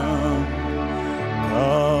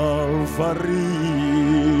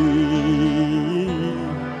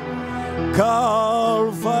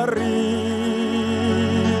Calvary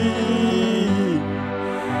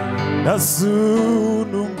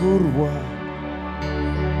nasunungurwa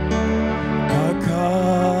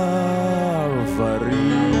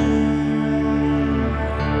Calvary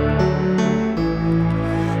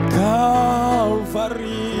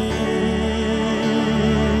Calvary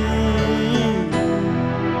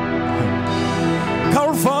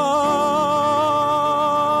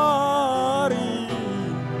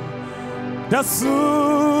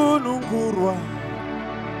nasunungurwa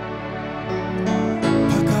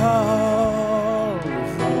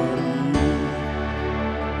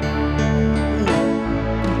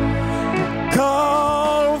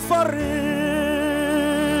Calvary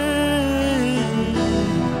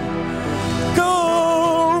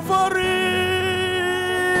Calvary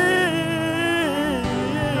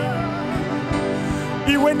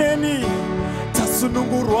iwe neni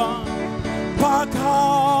tasunungurwa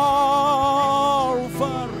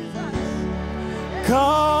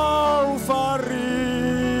Calvary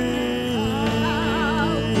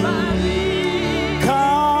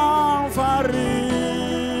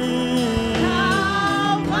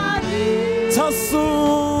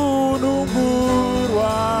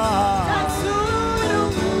tasunungurwa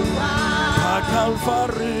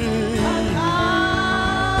Calvary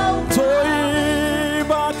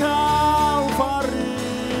toimba Calvary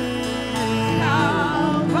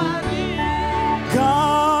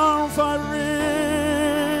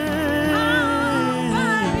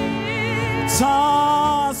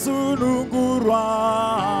tasunungurwa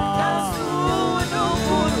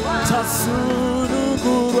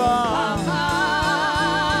tasunungurwa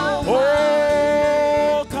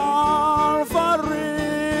oh Calvary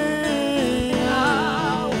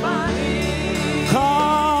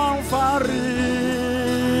Calvary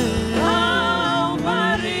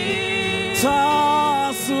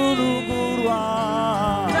tasunungurwa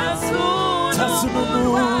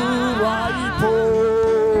tasunungurwa ipo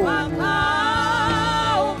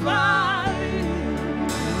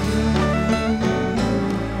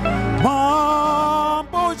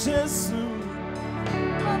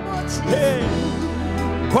Hey,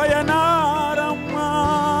 kwayanara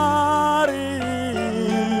mwari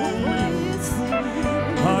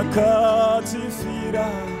akatifira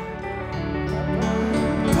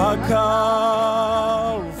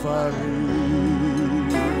pakalvari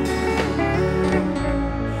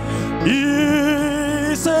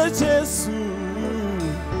ise Jesu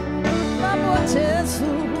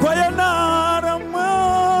kwayanara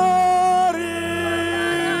mwari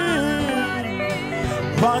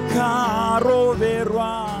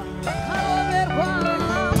pakaroverwa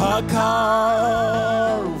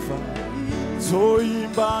pakalva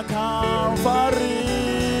zoimba Calvary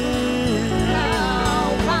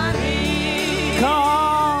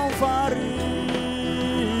Calvary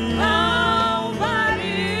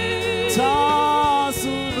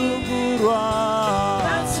tasunungurwa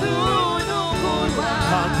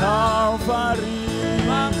pakalvari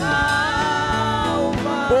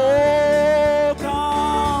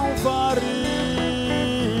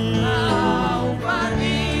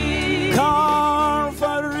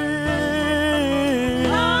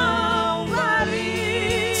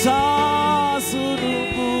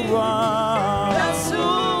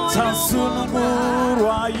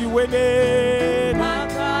tasunungurwa iwe neni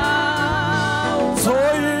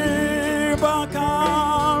zoimba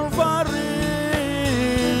Calvary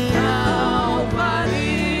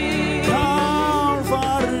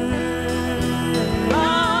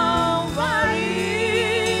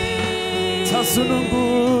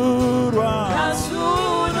tasunungurwa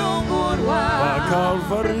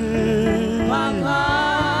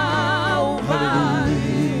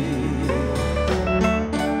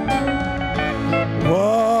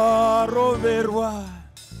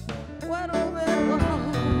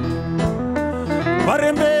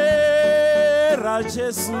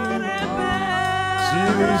Jesu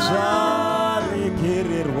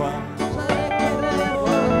zvirizvaregererwa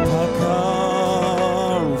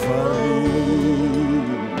paKalvari.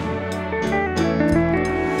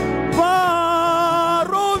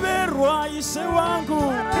 Varoverwa Ishe wangu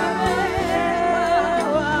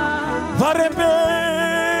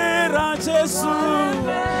varembera Jesu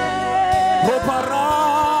ropa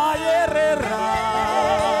rayerera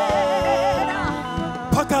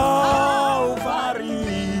paKalvari.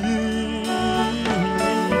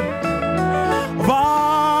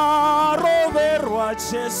 Varoverwa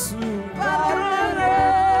Jesu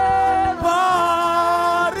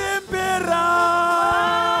varembera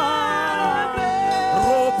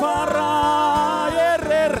ropa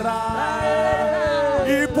rayerera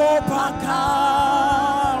ipo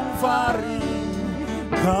paKalvari.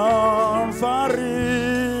 Kalvari,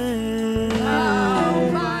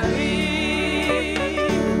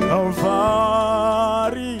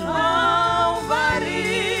 Kalvari,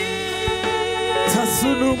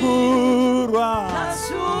 tasunungurwa,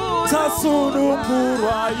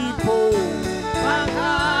 tasunungurwa ipo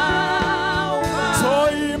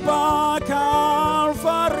toimba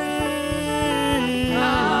Kalvari,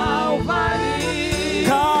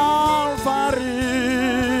 Kalvari,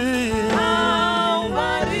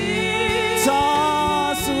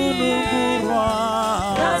 tasunungurwa,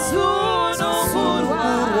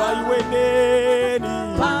 tasunungurwa iweneni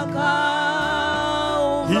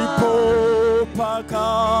ipo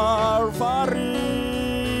paKalvari,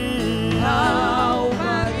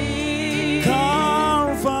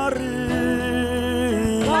 Kalvari,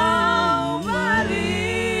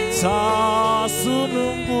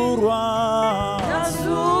 tasunungurwa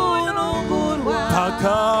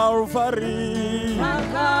paKalvari.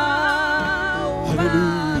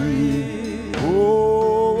 Hallelujah.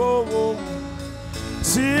 Oh, oh, oh.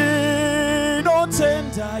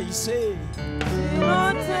 Tinotenda Ishe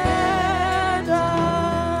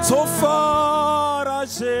tofara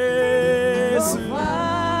Jesu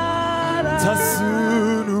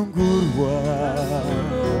tasunungurwa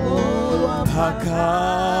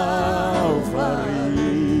paKalvari.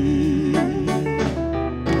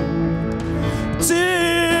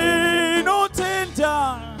 Tinotenda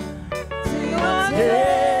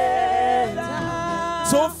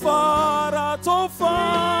tofara,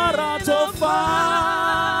 tofara,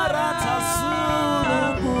 tofara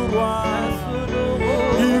tasunungurwa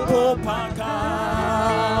ipo paKalvari,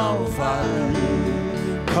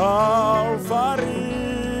 Kalvari,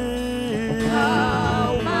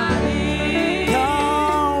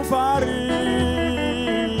 Kalvari,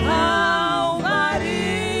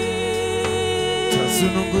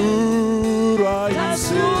 tasunungurwa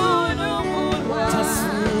Ishe,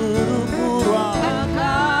 tasunungurwa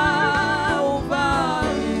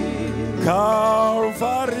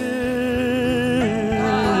Kalvari,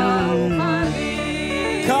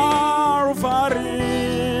 Kalvari,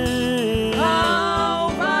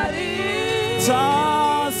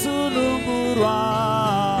 tasunungurwa,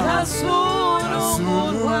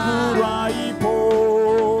 tasunungurwa ipo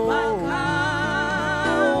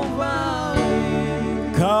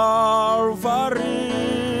Kalvari,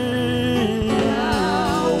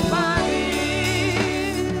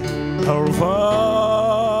 Kalvari,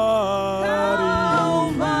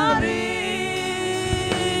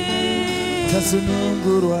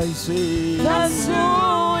 tasunungurwa Ishe,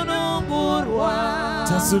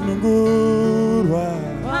 tasunungurwa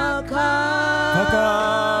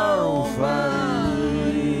paKalvari.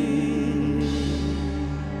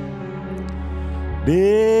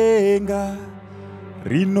 Denga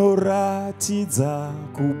rinoratidza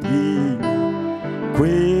kubwinya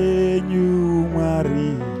kwenyu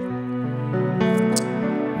Mwari,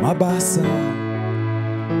 mabasa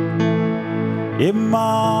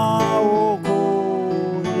emaoko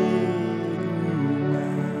enyu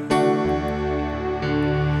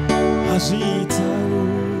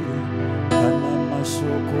hazvitauri kana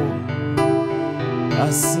mashoko,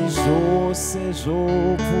 asi zvose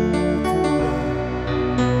zvopupura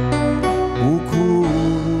ukuru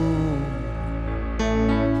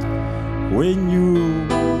hwenyu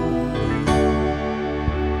Mwari.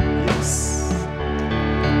 Yes.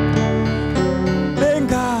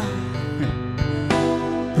 Denga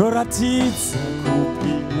roratidza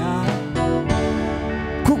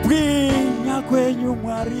kubwinya kwenyu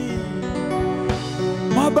Mwari,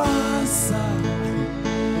 mabasa.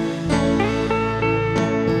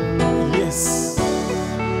 Yes.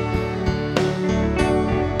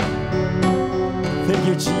 Thank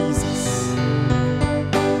you, Jesus.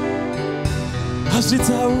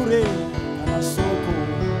 Hazvitaure kana shoko,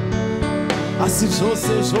 asi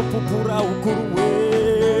zvose zvopupura ukuru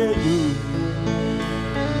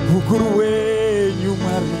wenyu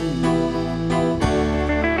Mwari.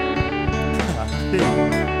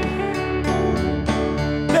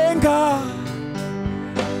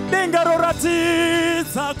 denga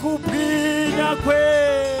roratidza kubwinya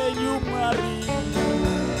kwenyu Mwari.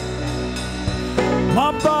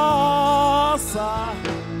 Mabasa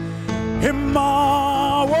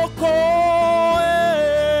emaoko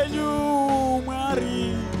enyu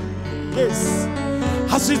Mwari. Yes,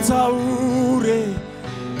 hazvitaure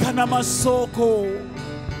kana masoko,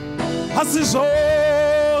 asi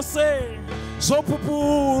zvose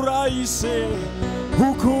zvopupura Ishe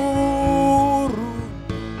ukuru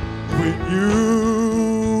wenyu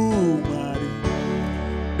Mwari.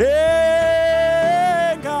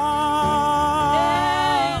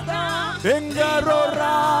 Denga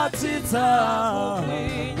roratidza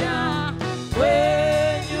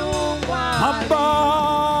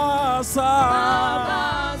mabasa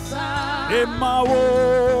emaoko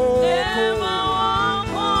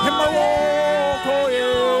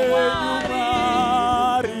yenyu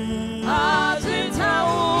Mwari.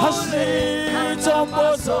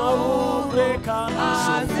 Hazvitombotaure kana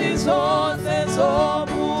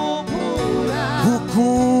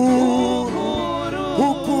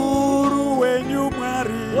ukuru wenyu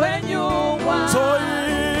Mwari.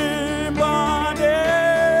 Toimba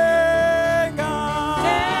denga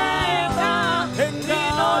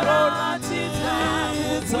roratidza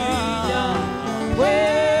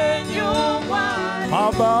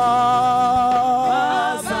mabasa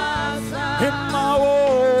emaoko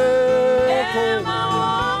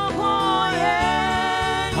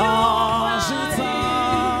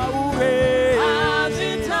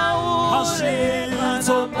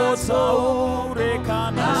hazvitombotaure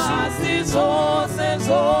kana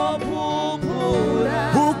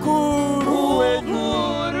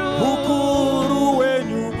ukuru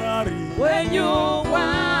wenyu Mwari.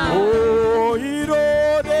 Oh,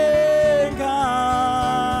 iro denga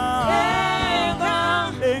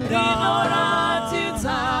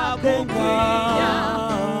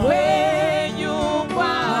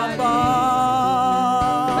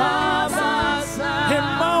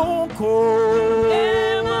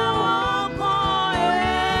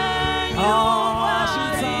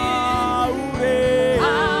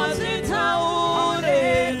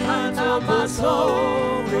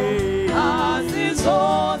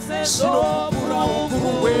Shinopura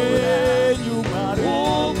ukuru wenyu Mwari.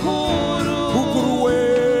 Ukuru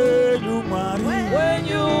wenyu Mwari.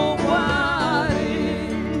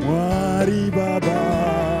 Mwari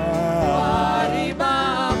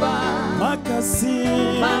Baba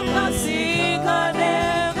makasika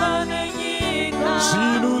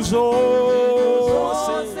zvinhu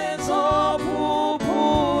zvose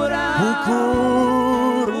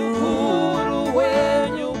ukuru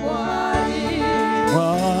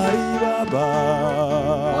Mwari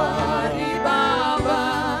Baba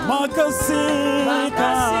makasika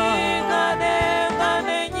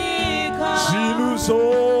zvinhu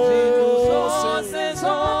zvose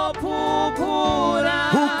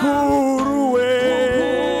ukuru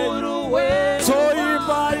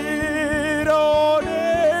toimba iro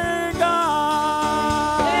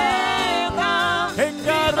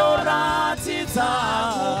denga roratidza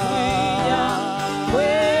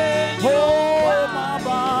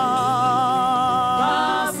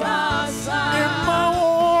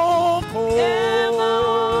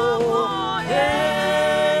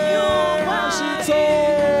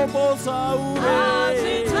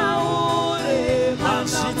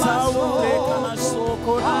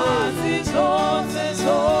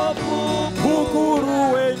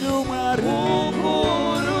ukuru wenyu Mwari.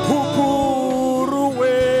 Ukuru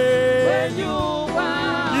wenyu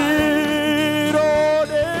iro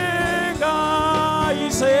denga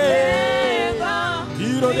Ishe.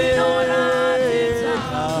 Iro denga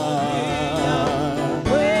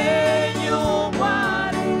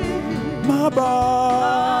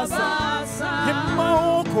mabasa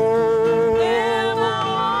emaoko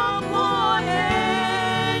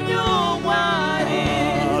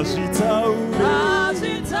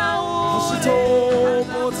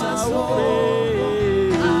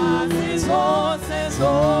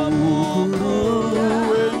ukuru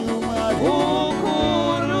wenyu Mwari.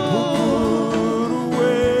 Ukuru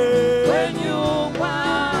wenyu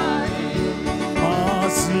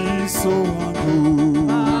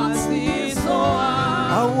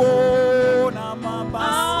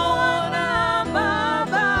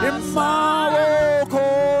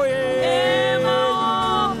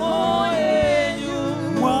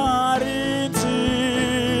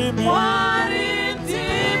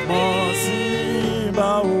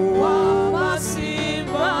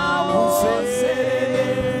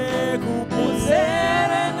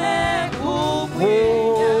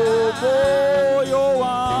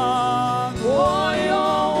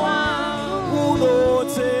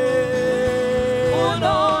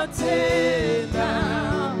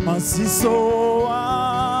Masiso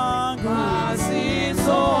wangu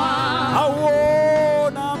Masiso wangu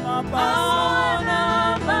awona mabasa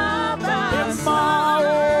aona mabasa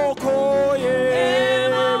emaoko ye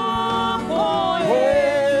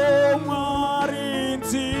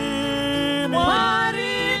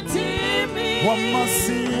Marintimi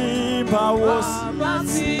Wamasimba wose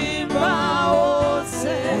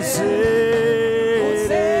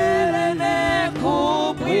Userene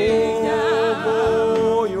kubwinya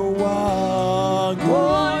moyo wangu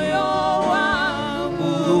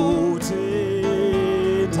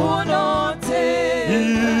urotenda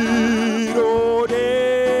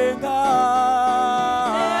irodenga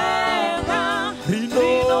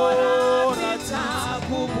rinoratidza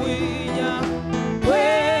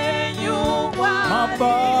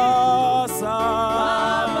mabasa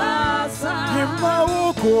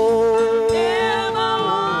emaoko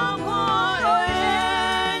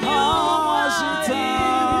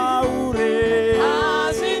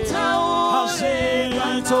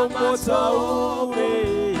azvitombotsaure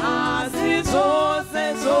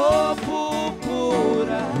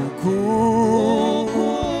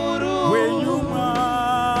ukuru wenyu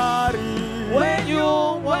Mwari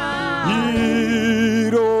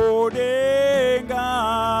iro denga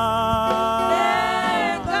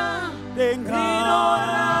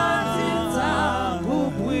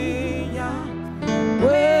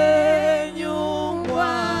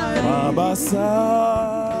mabasa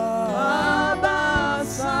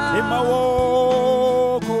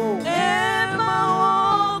emaoko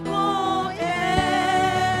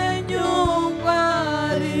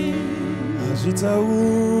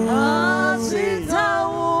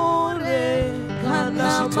azvitaure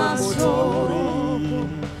kana masoro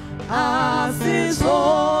asi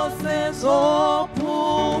zvose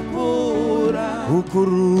zvopupura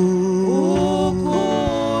ukuru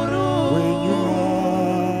ukuru wenyu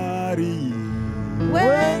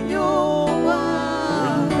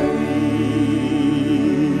Mwari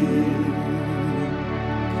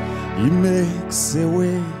He makes a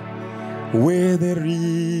way where there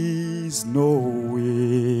is no way.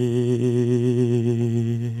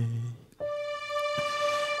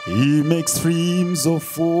 He makes streams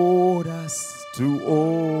of waters to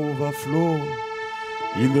overflow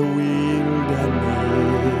in the wilderness.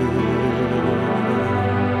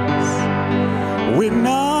 When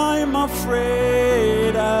I'm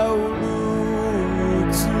afraid, I'll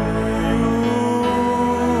look to you.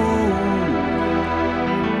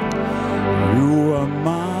 You are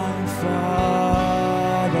my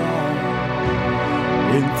Father,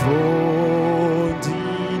 enthroned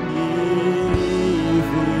in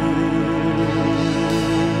heaven.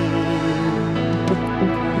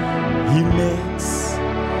 He makes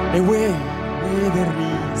a way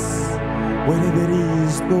where there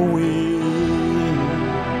is no way.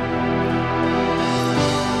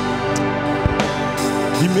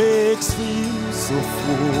 He makes streams of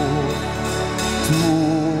water to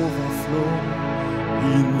overflow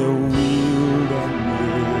in the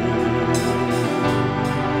wilderness.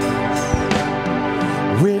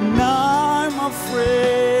 When I'm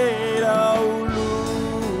afraid, I'll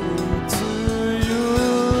look to you.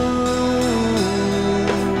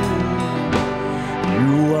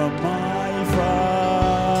 You are my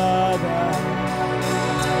Father,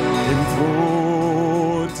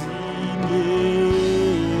 enthroned in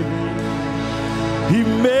heaven. He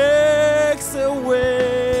makes a way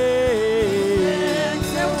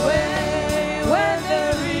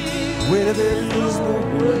where there is no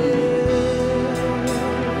way.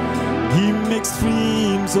 He makes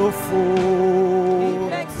streams of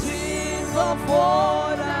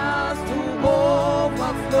waters to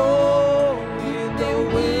overflow in the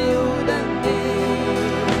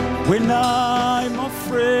wilderness. when I'm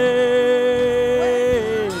afraid.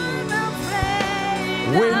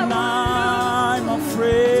 When I'm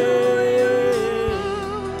afraid,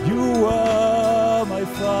 you are my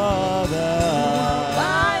Father.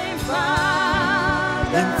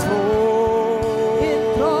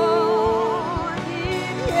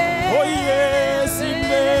 Oh yes, He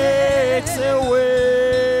makes a way.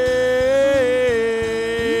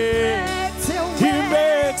 He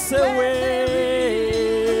makes a way.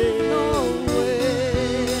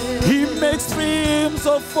 He makes streams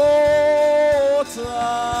of water.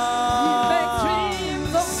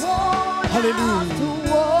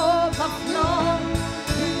 Hallelujah.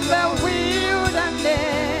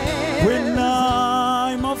 When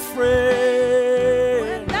I'm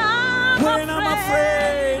afraid, when I'm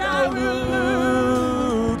afraid, I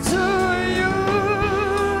look to you.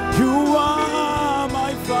 You are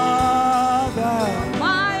my Father,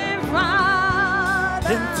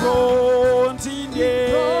 enthroned in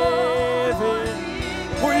heaven.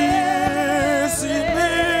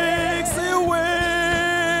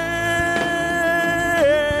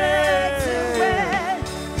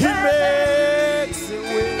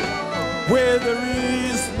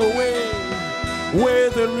 where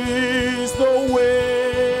there is no He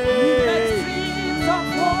way. makes streams of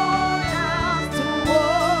waters to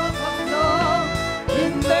overflow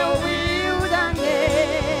in the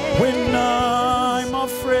wilderness. When I'm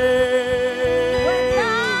afraid, When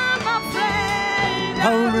I'm afraid,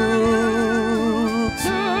 I'll look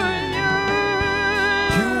to you.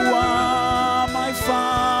 You are my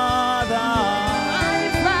Father, My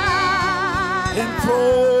Father,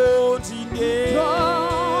 enthroned in heaven.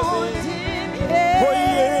 enthroned in Oh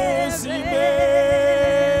yes, He heaven.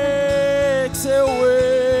 makes a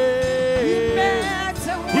way. He makes a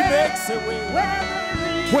He makes a way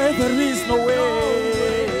where there is no way.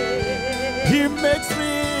 He makes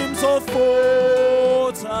streams of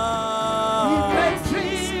water. He makes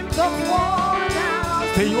streams of water.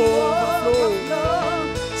 They overflow.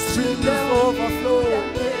 Streams overflow.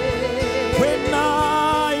 When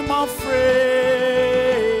I'm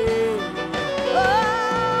afraid,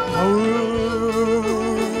 I'll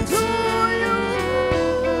look to you.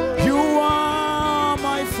 You are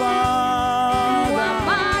my Father,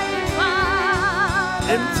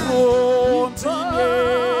 enthroned in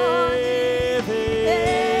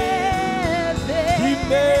heaven. He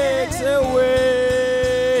makes a way.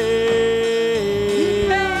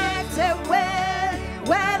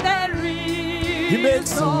 He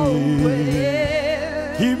makes a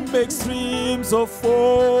way. He makes streams of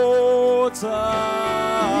water.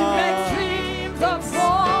 He makes streams of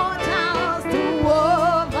waters to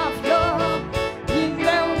overflow in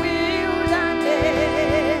the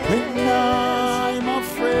wilderness. When I'm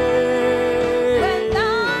afraid, When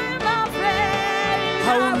I'm afraid,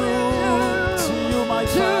 I'll look to you, my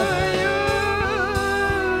to Father. you.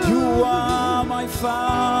 You are my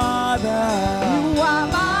Father, You are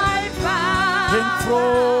my Father,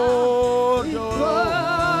 enthroned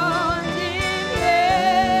enthroned in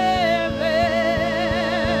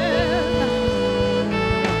heaven.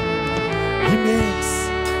 He makes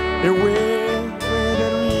a way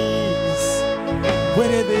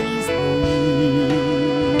where there is no way.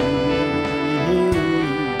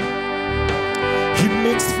 He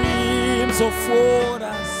makes streams of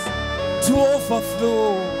waters to overflow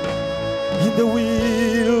in the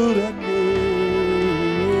wilderness.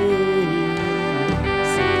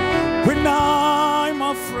 When I'm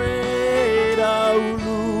afraid, I'll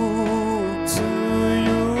look to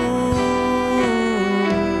you.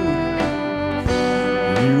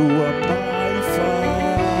 You are my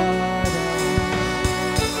Father,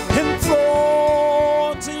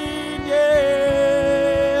 enthroned in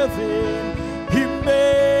heaven. He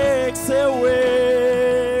makes a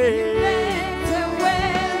way. Makes a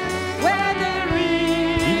way where there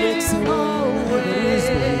He makes is a no way where there is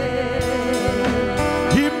no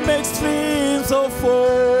way. He makes streams of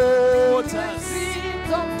waters.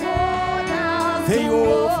 Streams of waters They to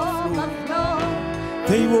overflow.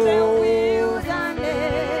 They in the overflow.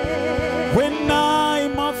 wilderness. When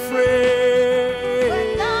I'm afraid,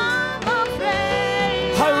 When I'm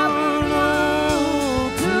afraid, I will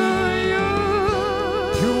look to you.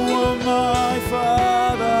 You are my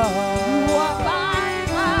Father, You are my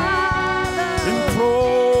Father,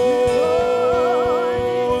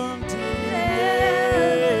 enthroned in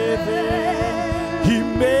heaven. He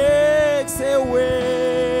makes a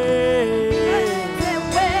way. makes a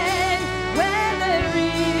way where there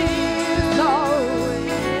is no way.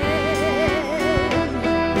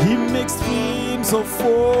 He makes streams of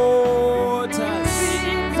waters.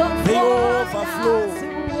 Streams of They waters overflow. to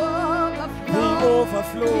They overflow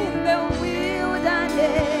overflow. in the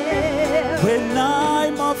wilderness. When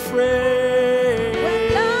I'm afraid,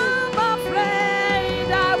 When I'm afraid,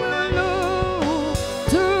 I will look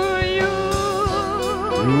to you.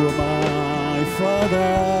 You are my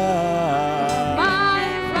Father, My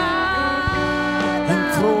Father,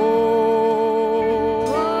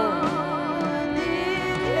 enthroned. in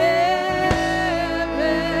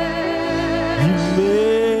heaven. He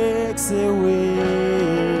makes a way.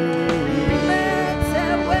 Makes a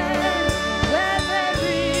way where there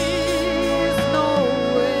is no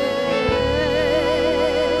way.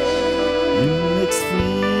 He makes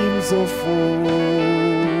streams of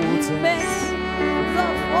waters. Makes streams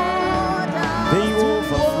of water They to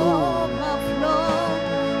overflow. overflow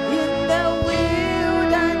in the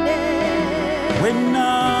wilderness. When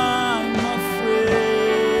I'm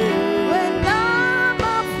afraid, When I'm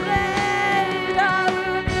afraid, I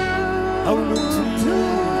I will look to you,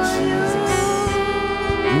 Jesus.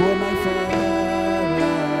 You are my Father.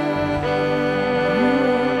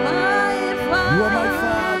 You are my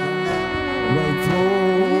Father. You are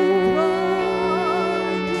enthroned.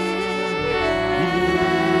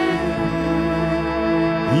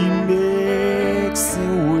 He makes a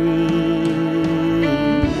way.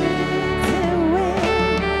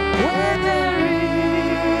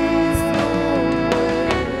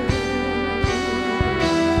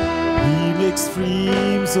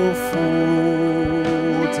 streams of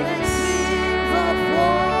waters. Streams of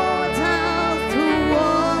waters to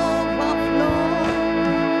overflow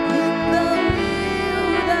in the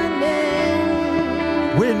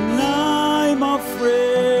wilderness. When I'm afraid,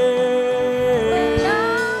 When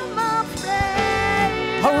I'm afraid,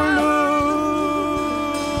 I will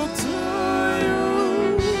look to you.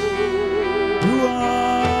 You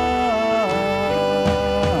are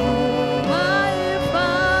my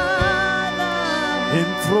Father,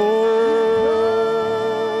 enthroned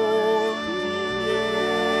in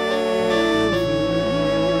heaven.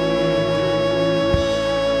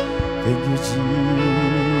 Thank you,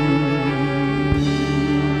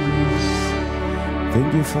 Jesus.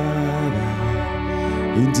 Thank you, Father.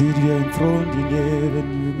 Indeed, you are enthroned in heaven.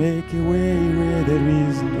 You make a way where there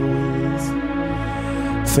is no ways.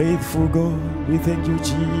 Faithful God, we thank you,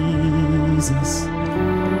 Jesus.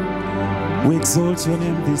 We exalt your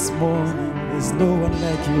name this morning. There's no one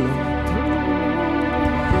like you, Lord.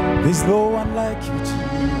 There's no one like you,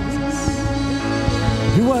 Jesus.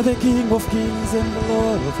 You are the King of kings and the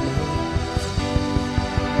Lord of lords.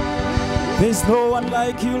 There's no one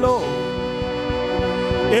like you, Lord.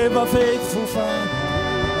 Ever faithful Father.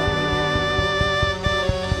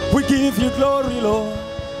 We give you glory, Lord.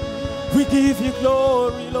 We give you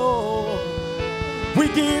glory, Lord. We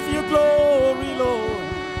give you glory, Lord.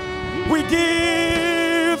 We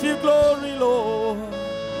give you glory, Lord.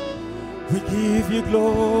 We give you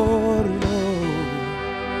glory, Lord.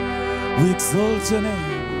 We exalt your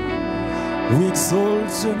name. We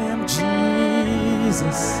exalt your name,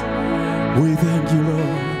 Jesus. We thank you,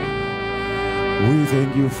 Lord. We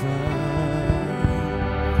thank you, Father.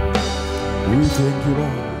 We thank you,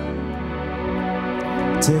 Lord.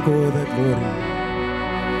 Take all the glory.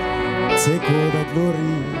 Take all the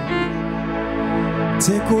glory.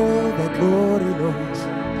 Take all the glory, Lord.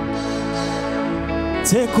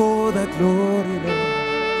 Take all the glory, Lord.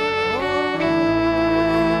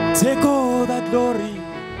 Take all the glory.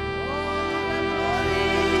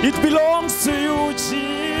 It belongs to you,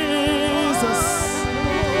 Jesus.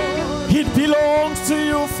 It belongs to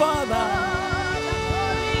you, Father.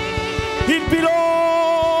 It belongs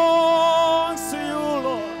to you,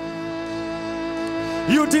 Lord.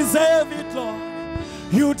 You deserve it, Lord.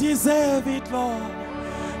 You deserve it, Lord.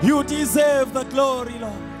 You deserve the glory,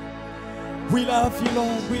 Lord. We love you,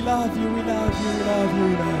 Lord. We love you, we love you, we love you,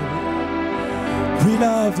 we love you. We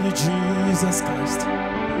love you, Jesus Christ.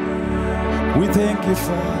 We thank you,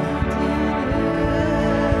 Father.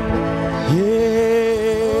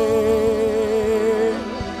 Yes.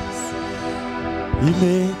 He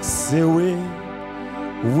makes a way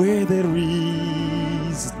where there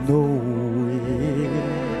is no way.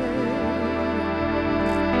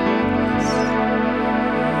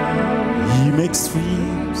 He makes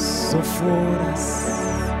streams of waters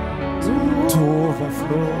to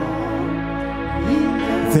overflow.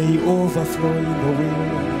 They overflow in the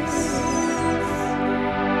wilderness.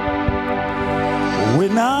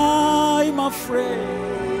 When I'm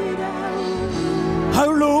afraid, I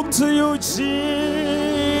look to you, Jesus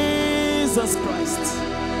Christ.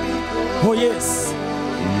 Oh yes,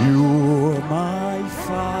 you are my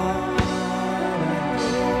Father,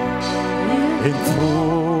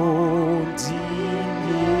 enthroned in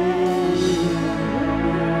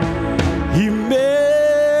He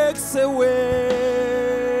makes a way.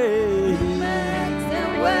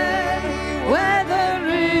 where there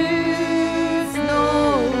is no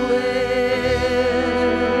way.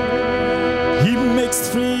 He makes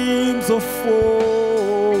streams of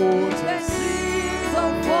waters. Streams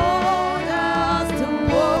of waters to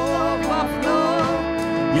overflow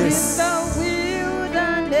Yes. in the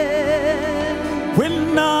wilderness. When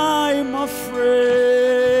I'm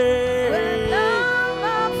afraid, When I'm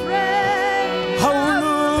afraid, I will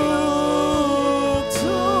look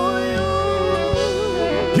to you.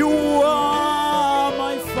 You are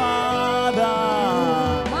my Father,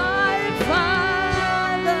 My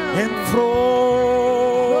Father,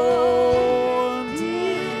 enthroned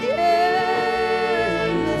in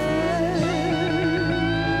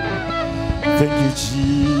Thank you,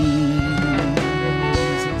 Jesus.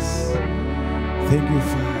 Thank you,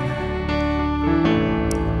 Father.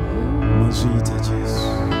 Mazita, Jesus.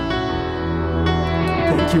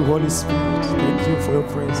 Thank you, Holy Spirit. Thank you for your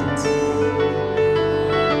presence.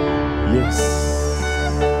 Yes.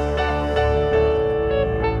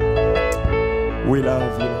 We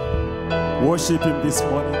love you. Worship him this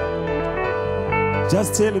morning.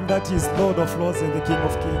 Just tell him that he's Lord of Lords and the King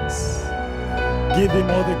of Kings. Give him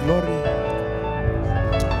all the glory.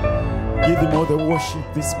 Give him all the worship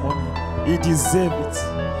this morning. He deserves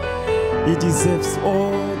it. He deserves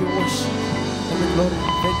all the worship and the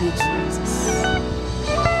glory. Thank you, Jesus.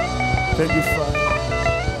 Thank you, Father.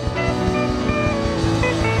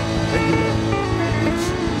 Thank you,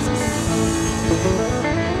 Lord.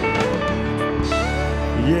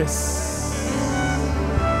 Yes.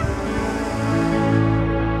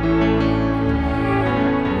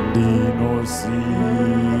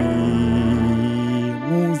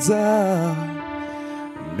 Ndinosimuza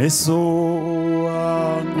meso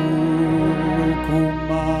wangu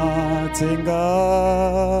kumatenga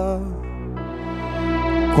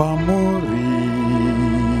kwa murishe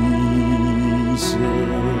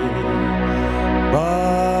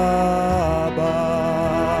Baba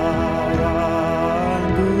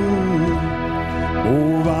wangu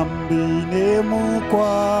uvambine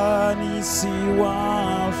mukwanisi wa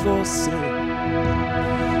vose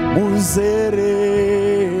muzerele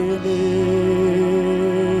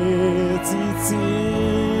titi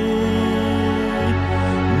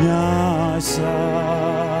nyasha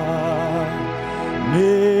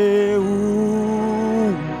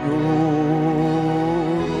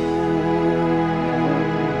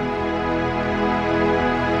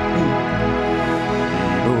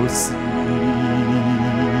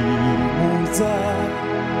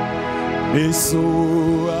Meso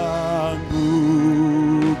wangu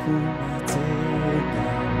kumatenga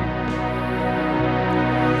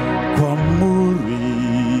kwa murishe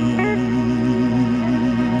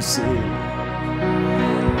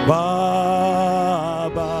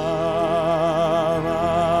Baba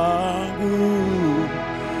wangu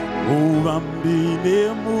uvambine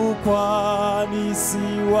mukwanisi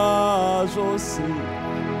wa jose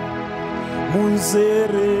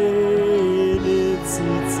muzerele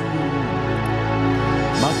titi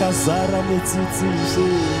Makazara metitije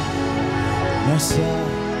Nasha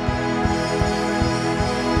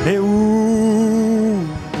Neuro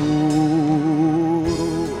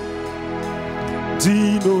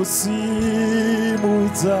Dino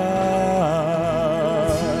simuta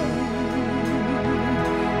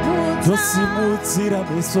Dosimutira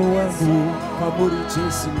meso wangu Kamuri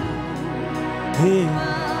Jesu Hey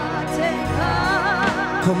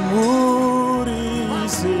Kamuri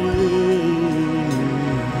se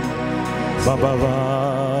Baba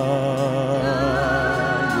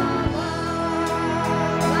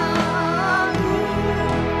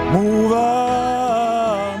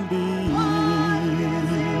Muvambi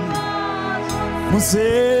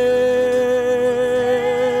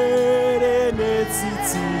Muserene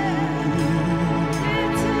titi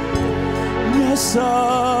Nyasa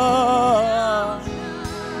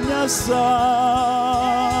Nyasa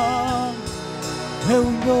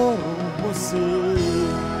Eunoro você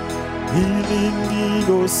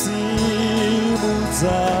Inindido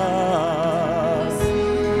simuza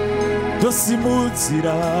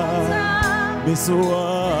Dosimutira Meso wangu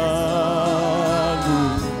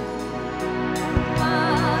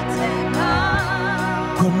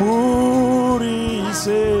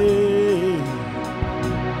Komurise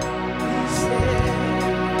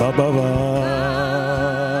Baba wangu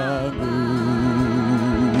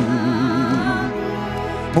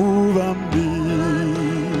Muvambi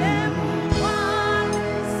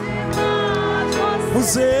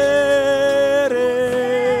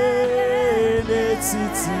Muzerele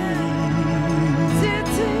titi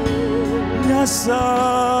Nyasa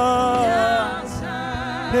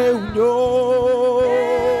Neunoro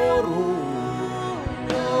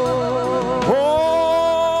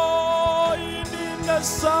Oh,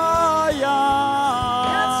 iningasaya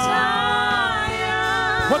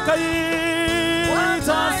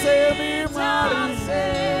Wakaita semimari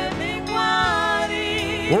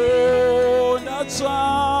Oh,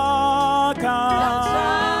 nachaka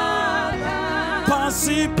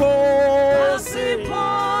Pasipose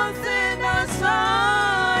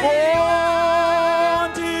nasai Oh,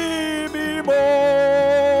 dimimoga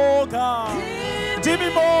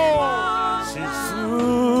Dimimoga Jesus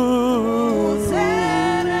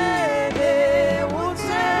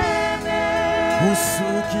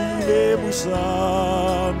Usukile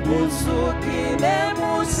musambi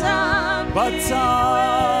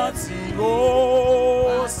Batati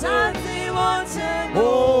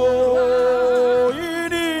Oh,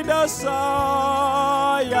 ininda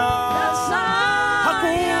saya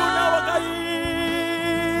Hakuna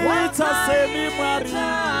wakaita semimari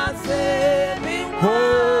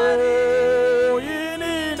Oh,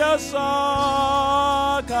 ininda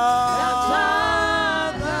saka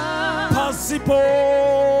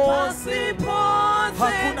Pasipose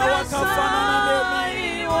Hakuna wakafanana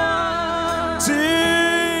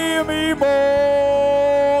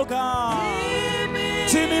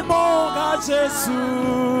Jimmy Moga Jesus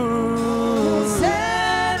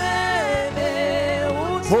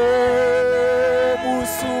Oh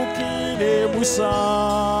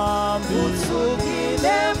musambi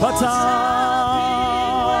utsukile Batati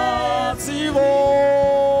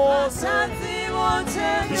vose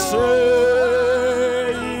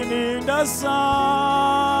Isheni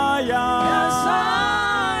ndasaya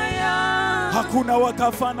Hakuna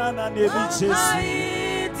wakafanana nebi Jesu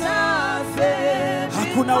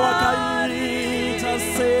Hakuna wakaita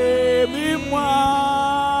semi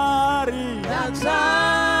mwari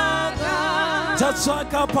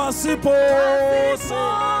Chachaka pasipose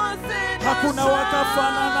Hakuna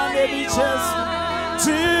wakafanana nebi Jesu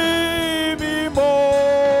Timi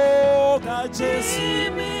moga Jesu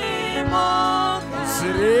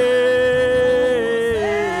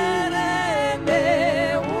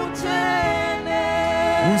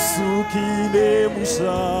Usukile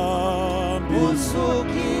musambi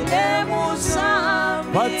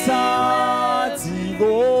Batati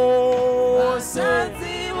vose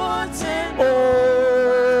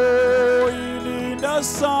Oh ilinda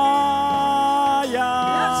saya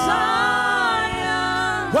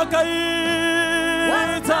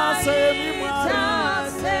Wakaita semi mwari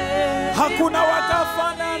Hakuna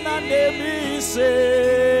wakafanana nemise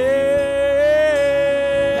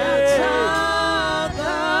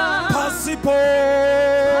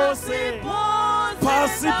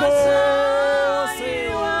Pasipose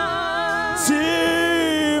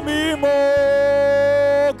Chimi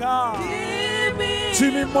moka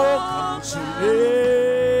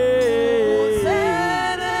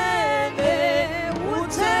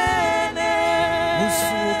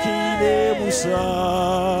Usukile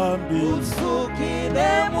musambi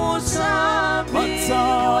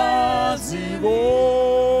Batati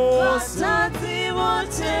vose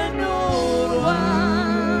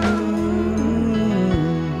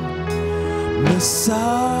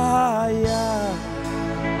Messiah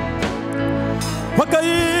Wakaita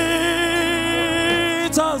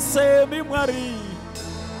semi mwari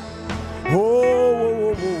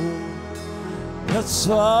Oh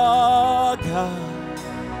Nataka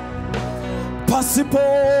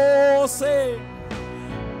Pasipose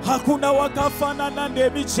Hakuna wakafanana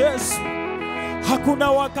nebi Jesu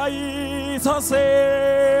Hakuna wakaita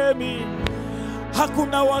semi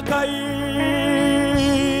Hakuna wakaita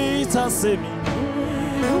semi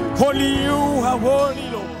Only you are holy,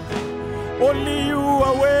 Lord. Only you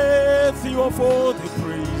are worthy of all the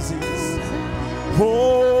praises.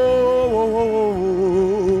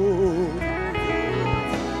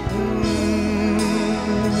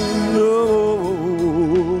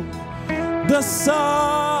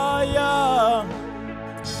 Messiah,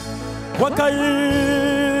 wakaita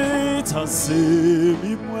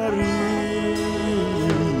semi mwari.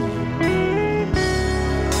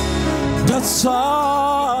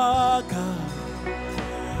 Dasaka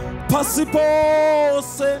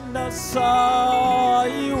pasipose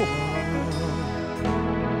nasaiwa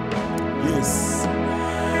Yes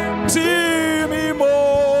Timi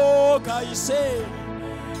moka ise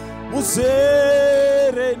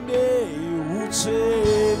Muserene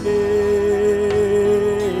uchene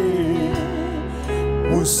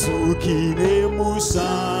Usukine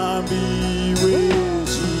musambi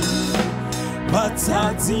weji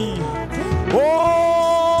Batati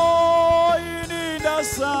Oh, ininda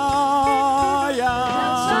saya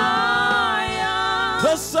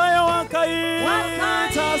Dasaya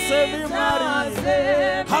wakaita semi mwari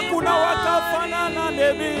Hakuna wakafanana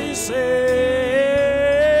nemise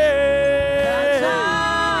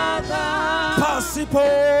Pasipose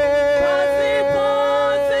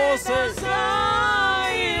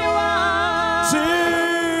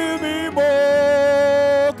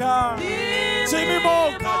Chimi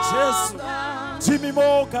moka Jesu Chimi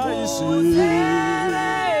moka isi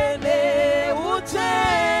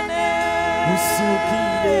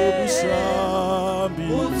Usukile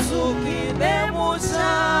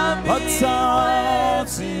musambi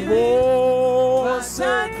Batati vose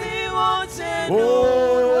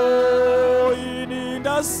Oh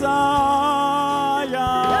ininda saya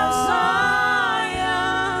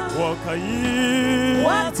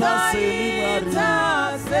Wakaita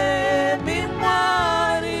semi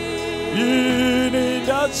mwari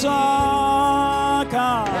Ininda chaka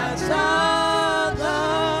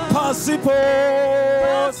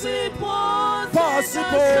Pasipose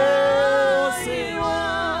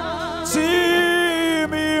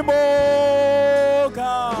Chimi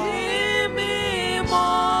moka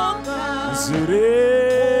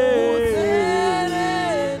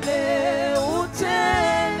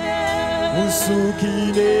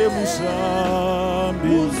Usukile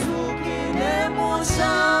musambi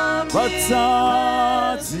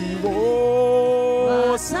Batati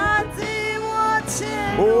vose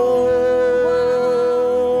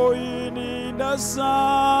Oh ininda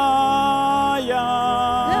Dasaya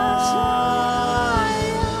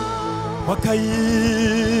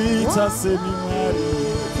wakaita seminari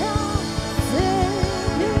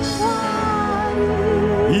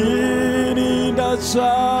ini ndachaka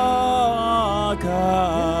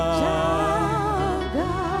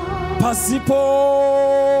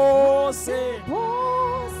pasipose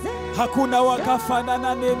hakuna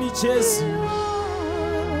wakafanana nemi Jesu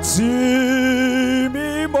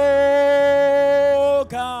Timimoka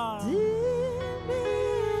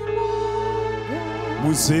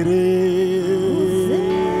Muzere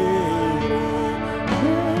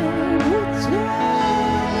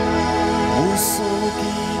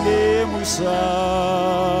Musukile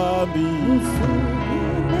Mushambi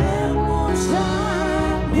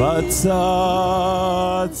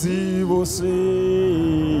Vatsatsi vose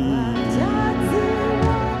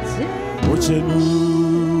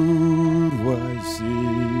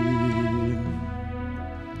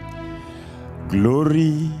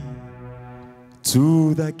Glory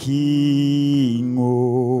to the King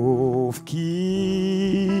of Kings.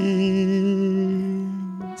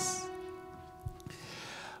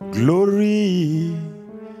 Glory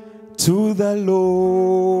to the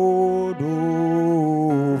Lord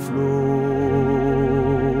of Lords.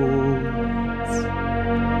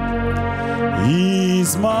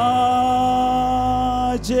 His Majesty,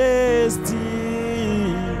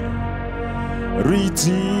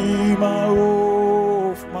 Redeemer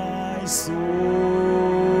of my soul,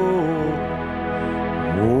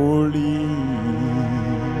 holy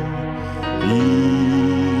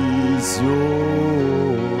is your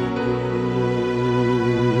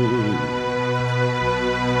name.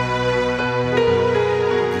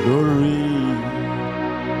 Glory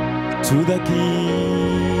to the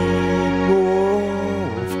King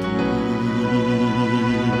of Kings.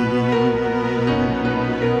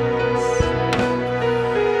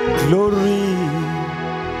 Glory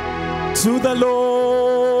to the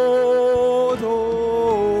Lord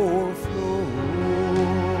of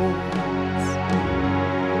Lords.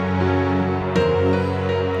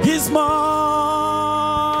 His Majesty,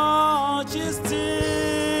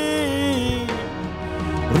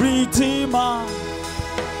 Redeemer,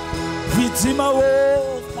 Redeemer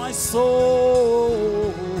of my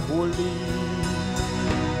soul, holy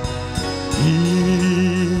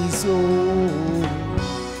is your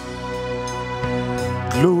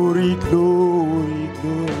glory, glory,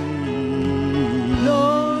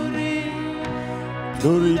 glory,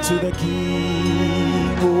 glory to the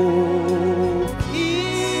King of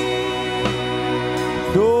Kings.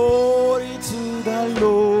 Glory to the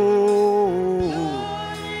Lord.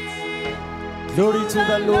 Glory to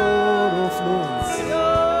the Lord of Lords.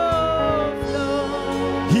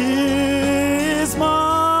 His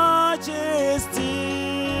Majesty,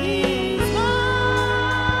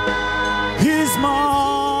 His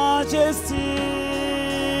Majesty,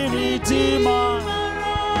 Redeemer,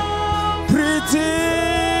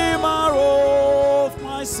 Redeemer of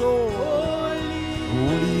my soul.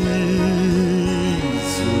 Holy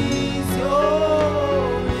is your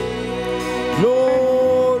name.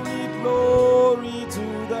 Glory, glory to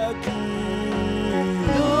the King.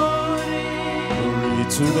 Glory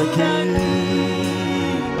to the King.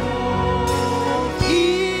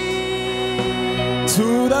 To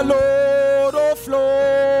the Lord of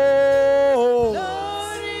Lords.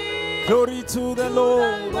 Glory to the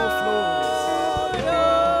Lord of Lords.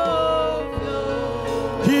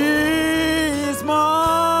 His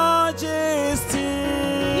Majesty,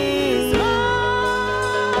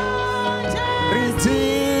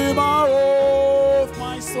 Redeemer of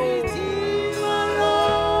my soul.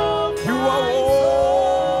 You are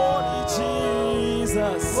holy,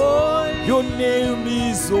 Jesus. Your name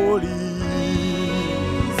is holy.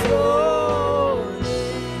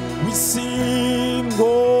 We sing,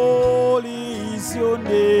 holy is your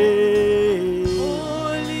name.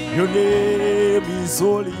 Your name is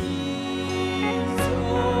holy.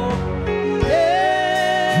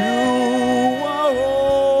 You are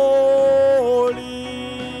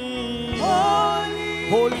holy.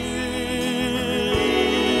 Holy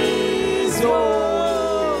is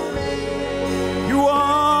your name. You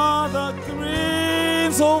are the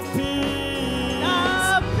Prince of Peace.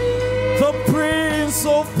 The Prince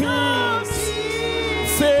of Peace.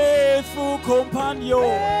 Faithful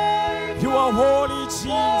companion. You are holy,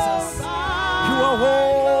 Jesus. You are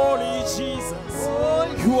holy, Jesus.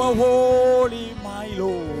 You are holy, my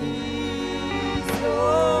Lord.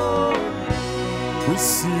 We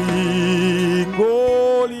sing,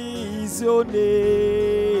 holy is your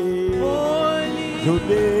name. Your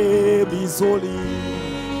name is holy.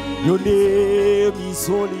 Your name is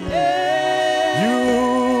holy.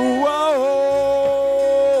 You are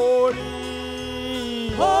holy.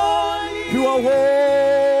 Holy You are holy.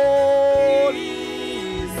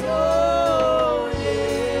 is your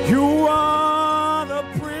name. You are the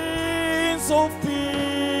Prince of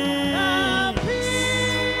Peace.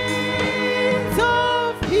 Prince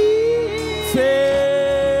of Peace. Faithful.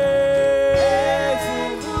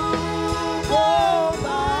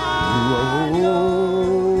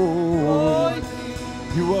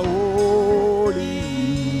 You are holy.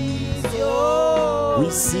 We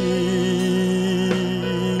sing.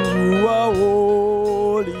 You are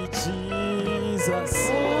holy, Jesus.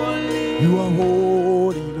 You are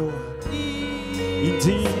holy, Lord.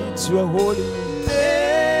 Indeed, you are holy.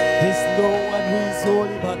 There's no one who is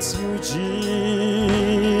holy but you,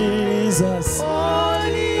 Jesus.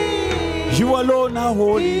 You alone are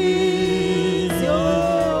holy.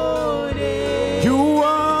 You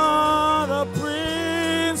are the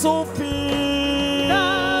Prince of Peace.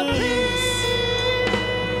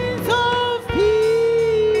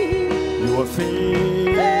 You are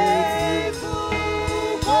faithful.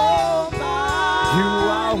 You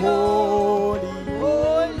are holy.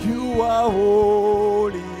 You are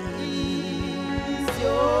holy.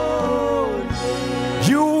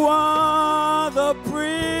 You are the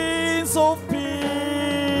Prince of Peace.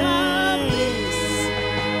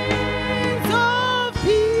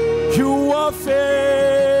 You are faithful.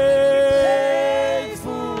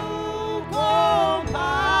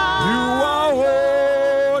 You are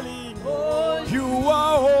holy. You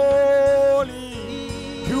are holy.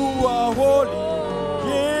 You are holy.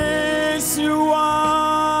 Yes, you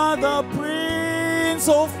are the Prince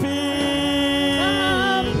of Peace.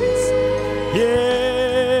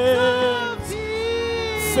 Yes,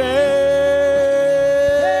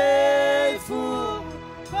 faithful.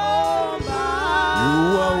 You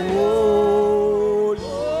are holy.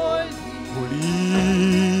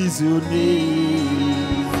 Holy is your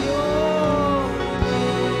name.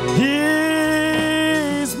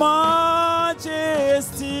 His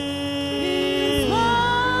majesty.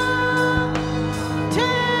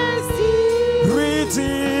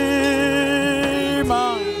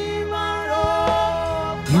 Redeemer.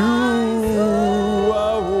 You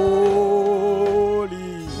are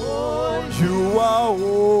holy. You are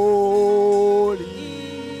holy.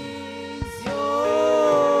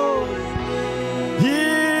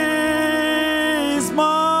 His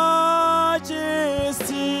majesty.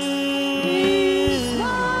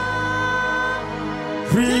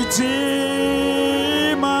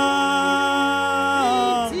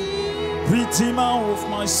 Redeemer. Redeemer of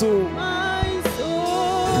my soul.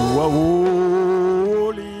 You are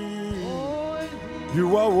holy.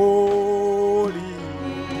 You are holy.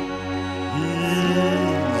 He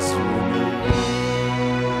is your name.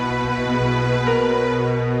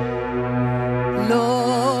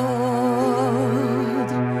 Lord,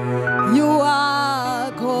 you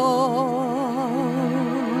are God,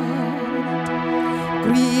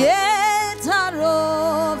 creator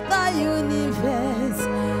of the universe.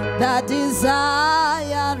 The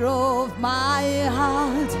desire of my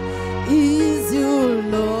heart is you,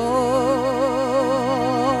 Lord,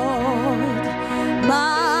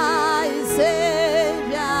 my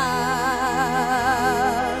Savior.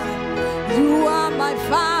 You are my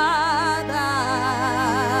Father.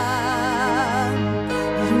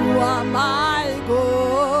 You are my God.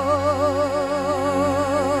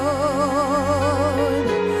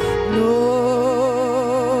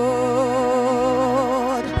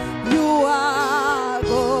 Lord, you are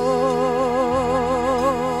God,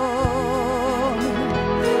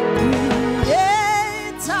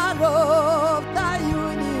 creator of the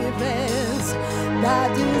universe. The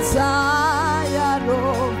desire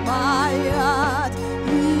of my heart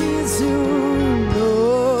is you,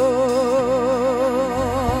 Lord,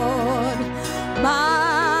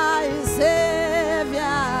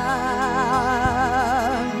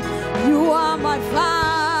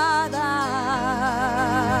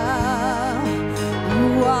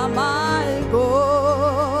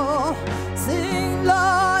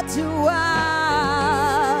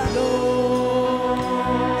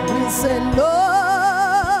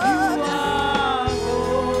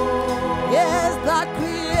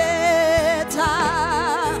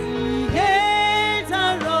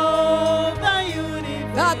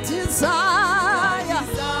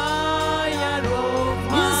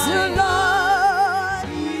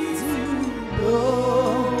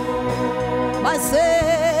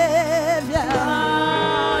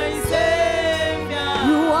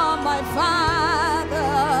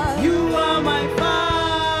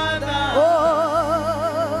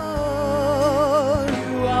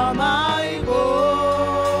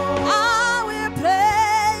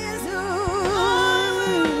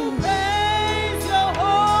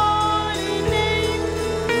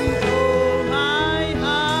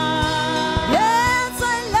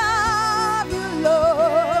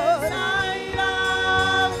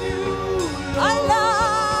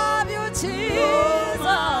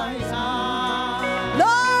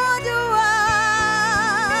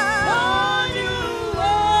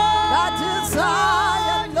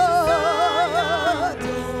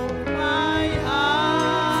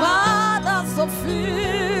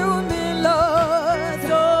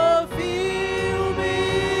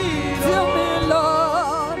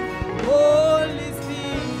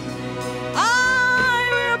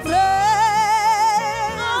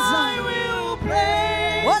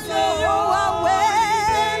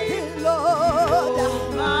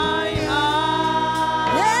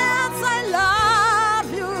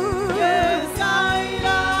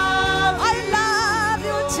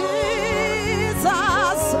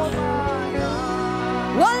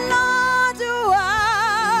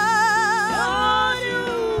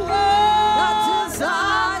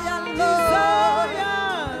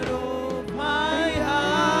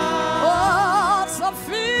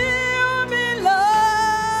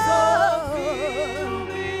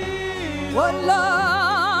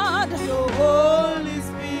 Lord. Your Holy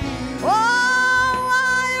Spirit. Oh, I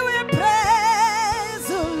will praise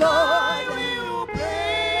you, Lord. I will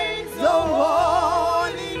praise The your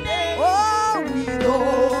holy name. Oh, with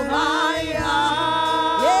all my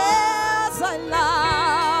heart. Yes, I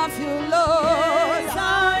love you, Lord. Yes, I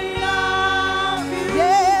love you.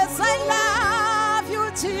 Yes, I love you,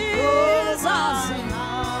 Jesus.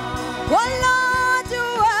 Oh, Lord, you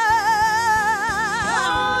are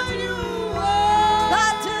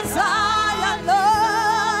that desire,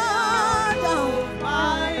 Lord.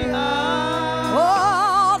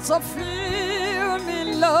 Oh, so fill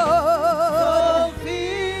me, Lord.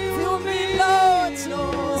 Fill me, Lord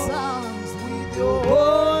Jesus, with your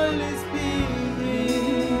Holy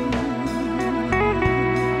Spirit.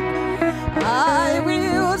 I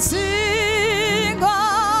will sing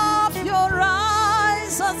of your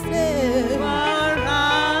righteousness.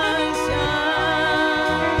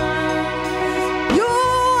 You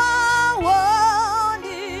are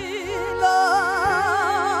worthy,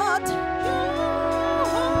 Lord.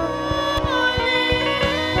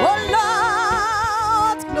 Oh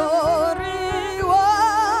Lord, glory,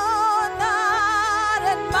 honor,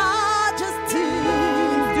 and majesty.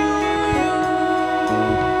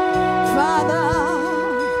 Father,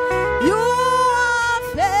 you are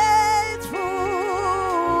faithful.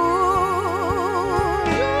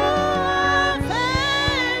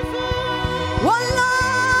 Oh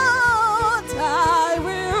Lord, I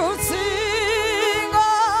will sing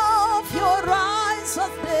of your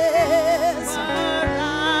righteousness.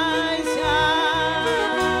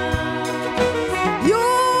 You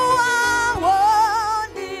are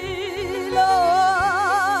worthy,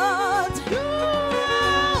 Lord.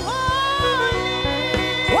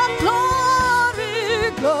 Oh,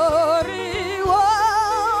 glory, glory,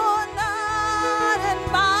 honor, and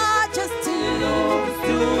majesty.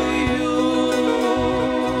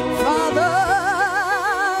 Father,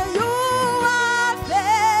 you are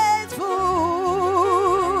faithful.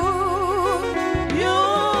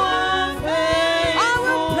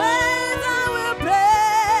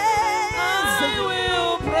 I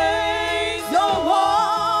will praise your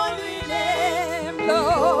holy name,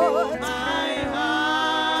 Lord.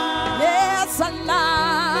 Yes, I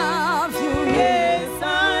love you.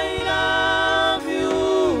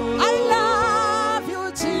 I love you,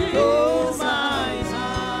 Jesus.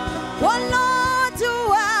 Oh Lord, you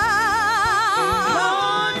are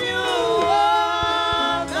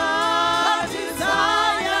that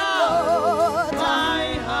desire, Lord.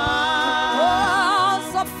 Oh,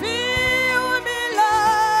 so fill me,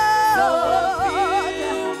 Lord.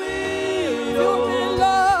 Fill me,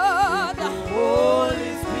 Lord.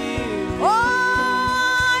 Holy Spirit. Oh, I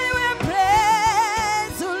will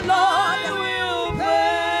praise you, Lord. I will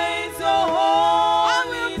praise your I holy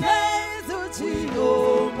will name. praise you, Jesus. Oh,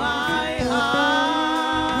 my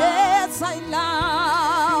heart. Yes, I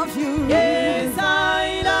love you. Yes, I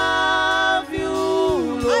love you, I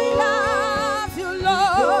Lord. love you, Oh,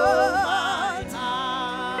 Lord. my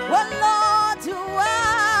heart. Oh, Lord, you are.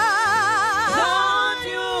 Lord,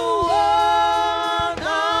 you are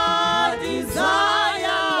the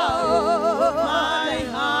desire of my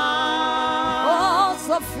heart. Oh,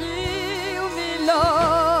 so fill me,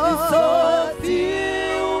 Lord. So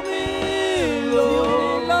fill me,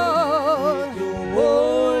 Lord, Lord. your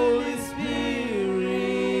Holy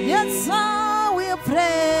Spirit. Yes, I will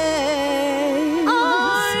praise. I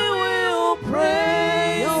will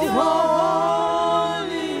praise Your your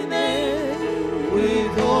holy name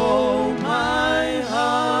with all my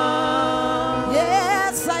heart.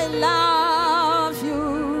 Yes, I love you.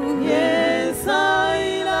 Yes,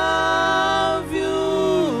 I love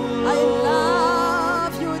you, I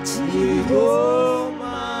love you, with Jesus. all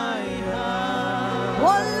my heart.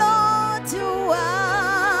 Oh, Lord, you are.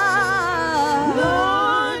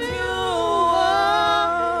 Lord, you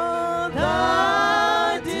are the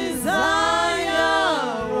desire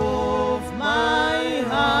of my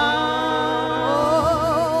heart.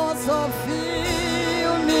 Oh, so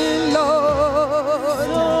fill me, Lord.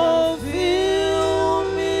 So fill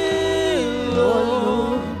me,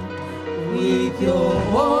 Lord, with your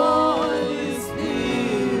Holy Spirit.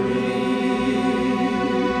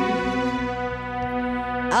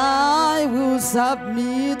 I will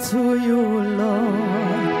submit to you,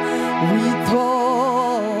 Lord, with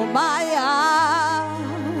all my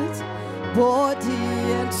heart, body,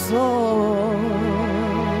 and soul.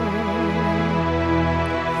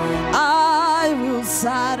 I will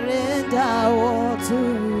surrender all to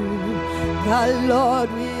the Lord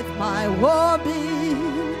with my whole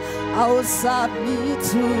being. I will submit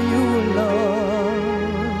to you, Lord.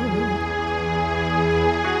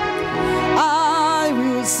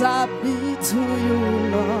 to you,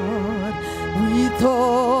 Lord, with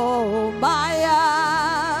all my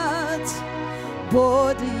heart,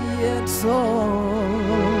 body and soul.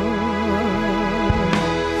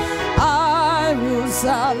 I will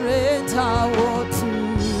surrender all to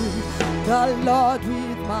the Lord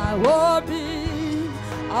with my whole being.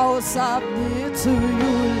 I will submit to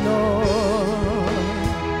you, Lord.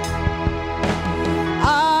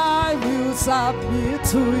 I will submit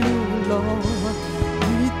to you, Lord,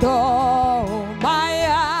 with all my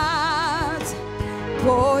heart,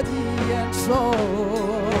 body and soul.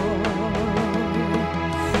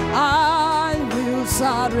 I will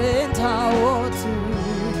surrender all to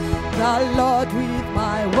the Lord with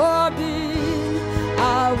my whole being.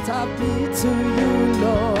 I'll submit to you,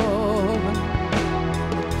 Lord.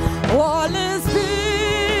 Holy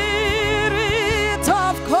Spirit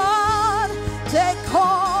of God, take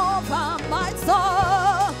over my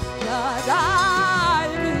soul that I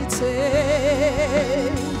will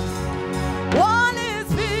change. Holy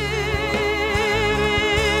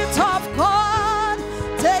Spirit of God,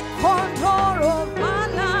 take control of my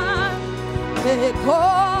life, take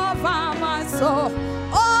over my soul.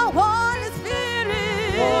 Oh, Holy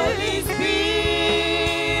Spirit, Holy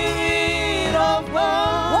Spirit of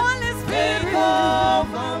God, Holy Spirit, take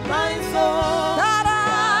over my soul that I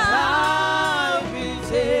will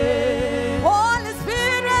change. Holy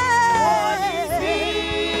Spirit, Holy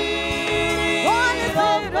Spirit Holy of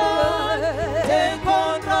God, Spirit, take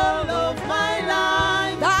control of my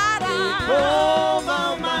life, that take I over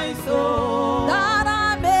my soul, that I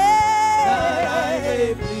that I may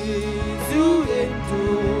may please you and do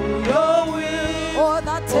your will. all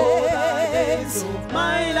the All the days days, of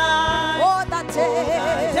my life, all the all the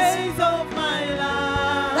days, days of my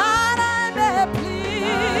life, that I may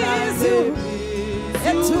please you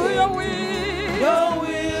and to your will. your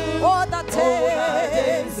will. All the All the days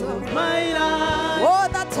days, of my life, all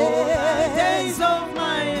the all the days. days of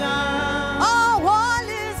my life. Oh,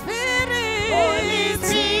 Holy Spirit, Holy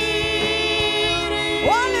Spirit,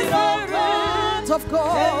 Holy of God, Spirit of take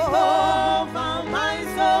God, over my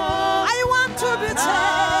soul. I want to be I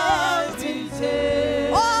changed. will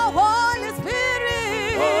change. Oh, Holy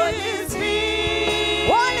Spirit, Holy Spirit,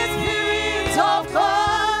 Holy Spirit of take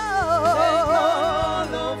God,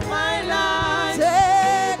 all of my life,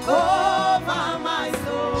 take over my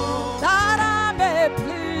soul, that I may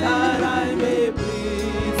that I please may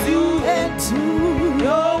please you and to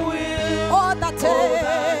your will. all the All the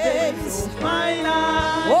days days, of my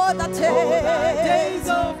life, all the all the days, days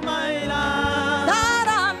of my life, that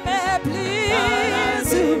I may that I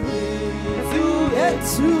please may you please you and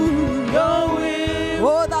to your will.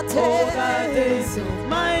 all the All the days days, of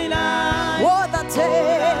my life, all the all the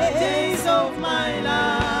days. days of my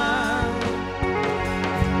life.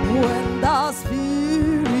 When the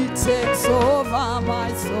Spirit takes over my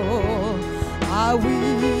soul, I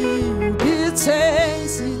will be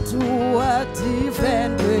changed into a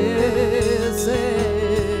different person.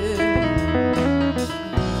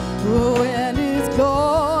 When His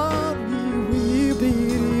glory will be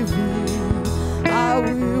revealed, I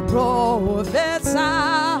will prophesy,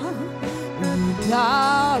 and I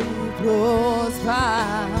will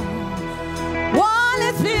prosper.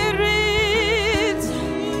 Holy Spirit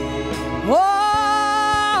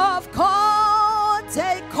of God,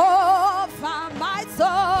 take over my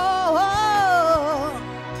soul.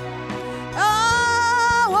 Oh,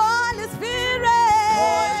 Holy Spirit,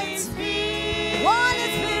 Holy Spirit, Holy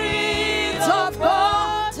Spirit of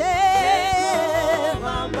God, take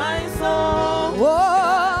over my soul, oh,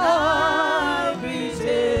 I will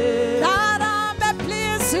change. that I may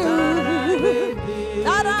please you,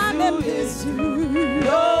 that I may please you.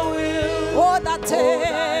 Your will, All the all the days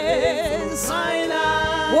days, of my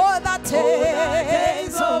life, all the all the days,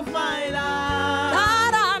 days of my life,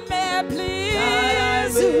 that I may that I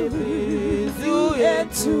please may you please you and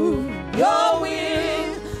to your will.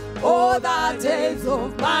 All the days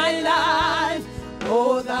of my life,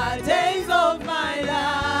 all the days of my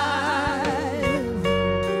life.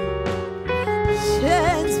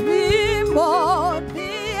 change me, mold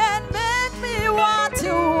me, and make me what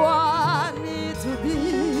you want me to be.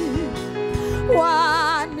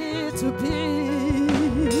 Want me to be.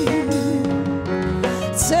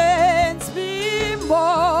 Change me,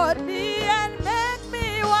 mold me, and make me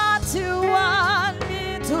what you want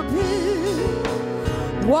me to be.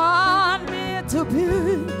 Want me to be.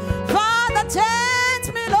 Father, change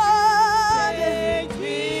me, Lord. Change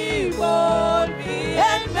me, mold me,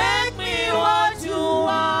 and make me what you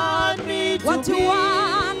want me to What be. you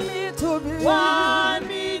want me to be. Want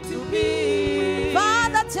me to be.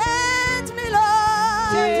 Father, change me,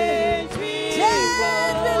 Lord. Change me, Change me,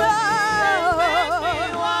 Lord, Lord.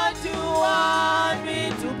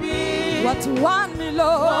 to want me,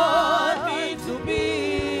 Lord. Want me to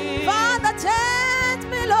be. Father, change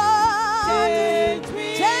me, Lord. Change me,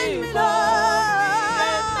 Change me, Lord.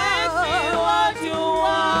 and make me what you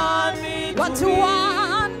want me to What be. you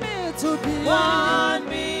want me to be. Want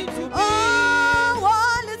me to be. Oh,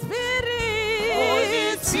 Holy Spirit. Holy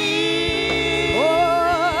Spirit Oh,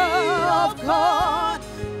 of God,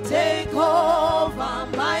 take over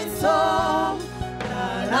my soul,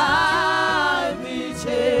 that I be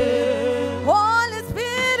changed. Holy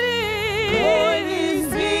Spirit. Holy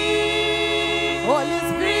Spirit, Holy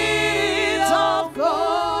Spirit of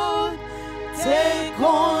God, take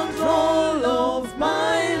control of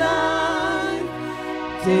my life.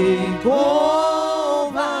 take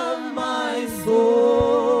over my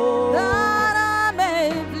soul, That I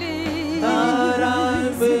may please. that I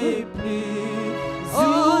may please Oh, you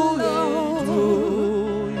and do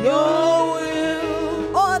your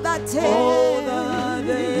will All that all the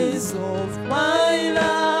days of my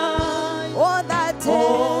life. all that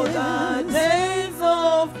All the days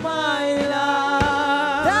of my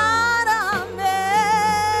life, that I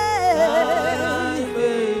that I may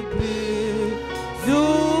may please you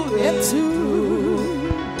get and to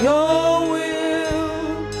your will.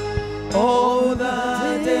 All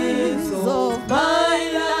the days of my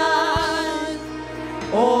life,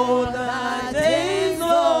 all the days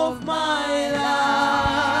of my life.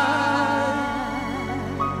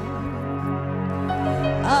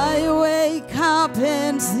 I wake up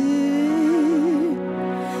and see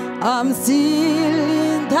I'm still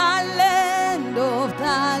in the land of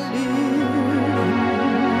the living.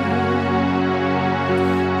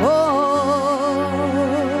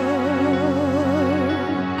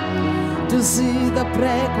 Oh, to see the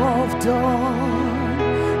break of dawn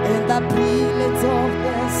and the brilliance of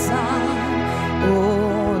the sun.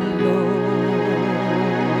 Oh Lord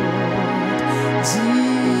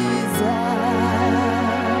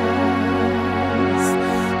Jesus,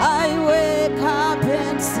 I wake up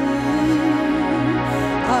and see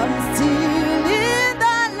I'm still in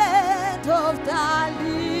the land of the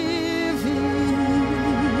living.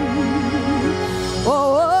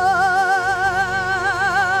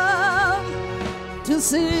 Oh, to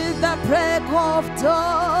see the break of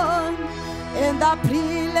dawn and the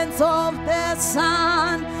brilliance of the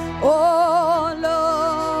sun. Oh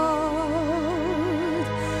Lord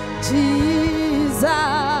Jesus,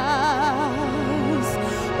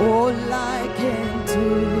 all I can do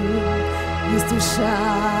is to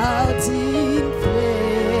shout in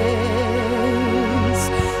praise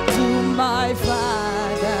to my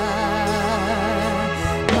Father,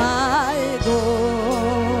 my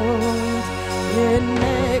God, and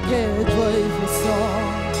make a joyful song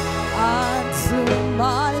unto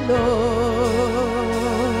my Lord,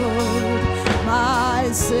 my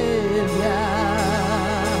Savior,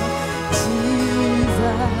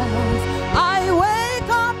 Jesus. I wake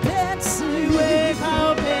up and see, Wake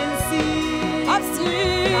up and see, I'm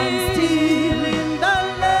still, I'm still in the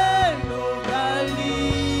land of the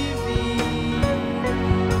living.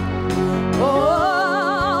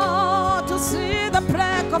 oh, to see the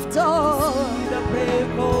break of dawn. The break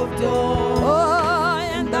of dawn, Oh,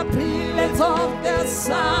 and the brilliance of the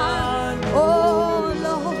sun. Oh,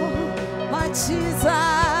 Lord, my Jesus.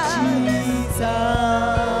 Jesus. I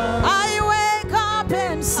wake up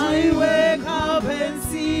and I see. wake up and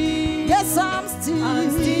see, Yes, I'm still.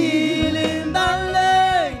 I'm still in the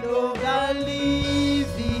land of the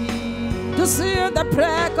living. To see the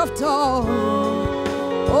break of dawn.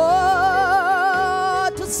 Oh,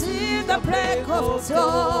 to see the break of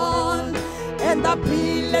dawn and the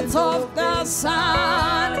brilliance of the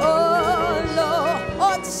sun. Oh, Lord,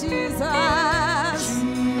 oh, Jesus.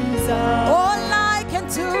 Jesus. All I can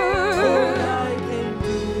do All I can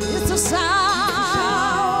do is to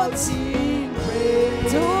shout in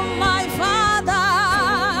praise to my Father.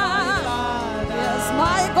 Yes,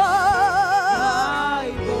 my God, my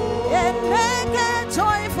God. and make a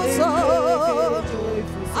joyful song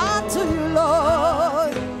unto you,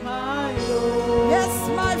 Lord. My Lord, Yes,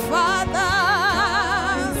 my Father,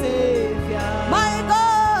 Savior, my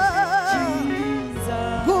God,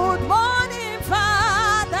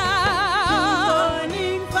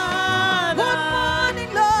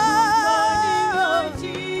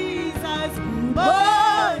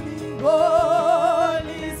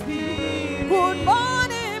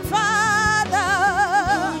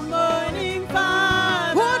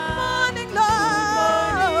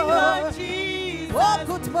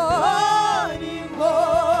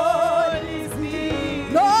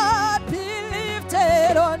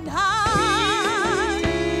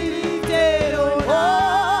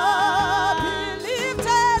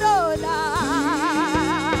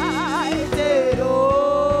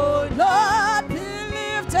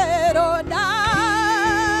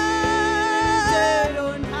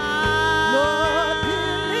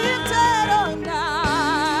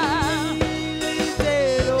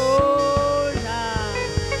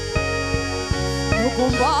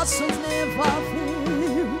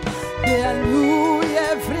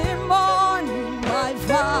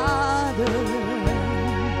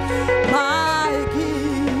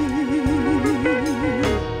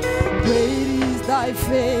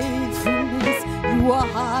 You are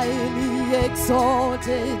highly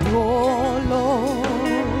exalted, oh Lord.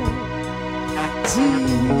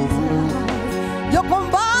 Jesus, your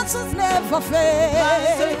compassions never fail.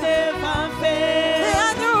 They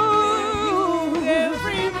are new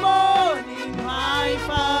every morning, my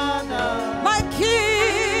Father, my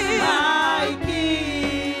King. my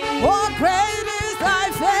King. Oh, great is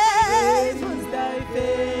thy faithfulness. Is thy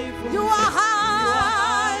faithfulness. You are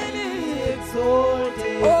highly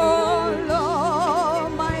exalted. oh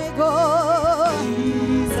Lord, my God.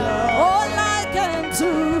 Jesus, All I can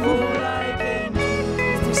do all I can do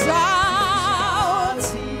is to shout is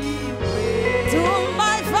sing praise. to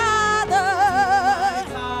my Father.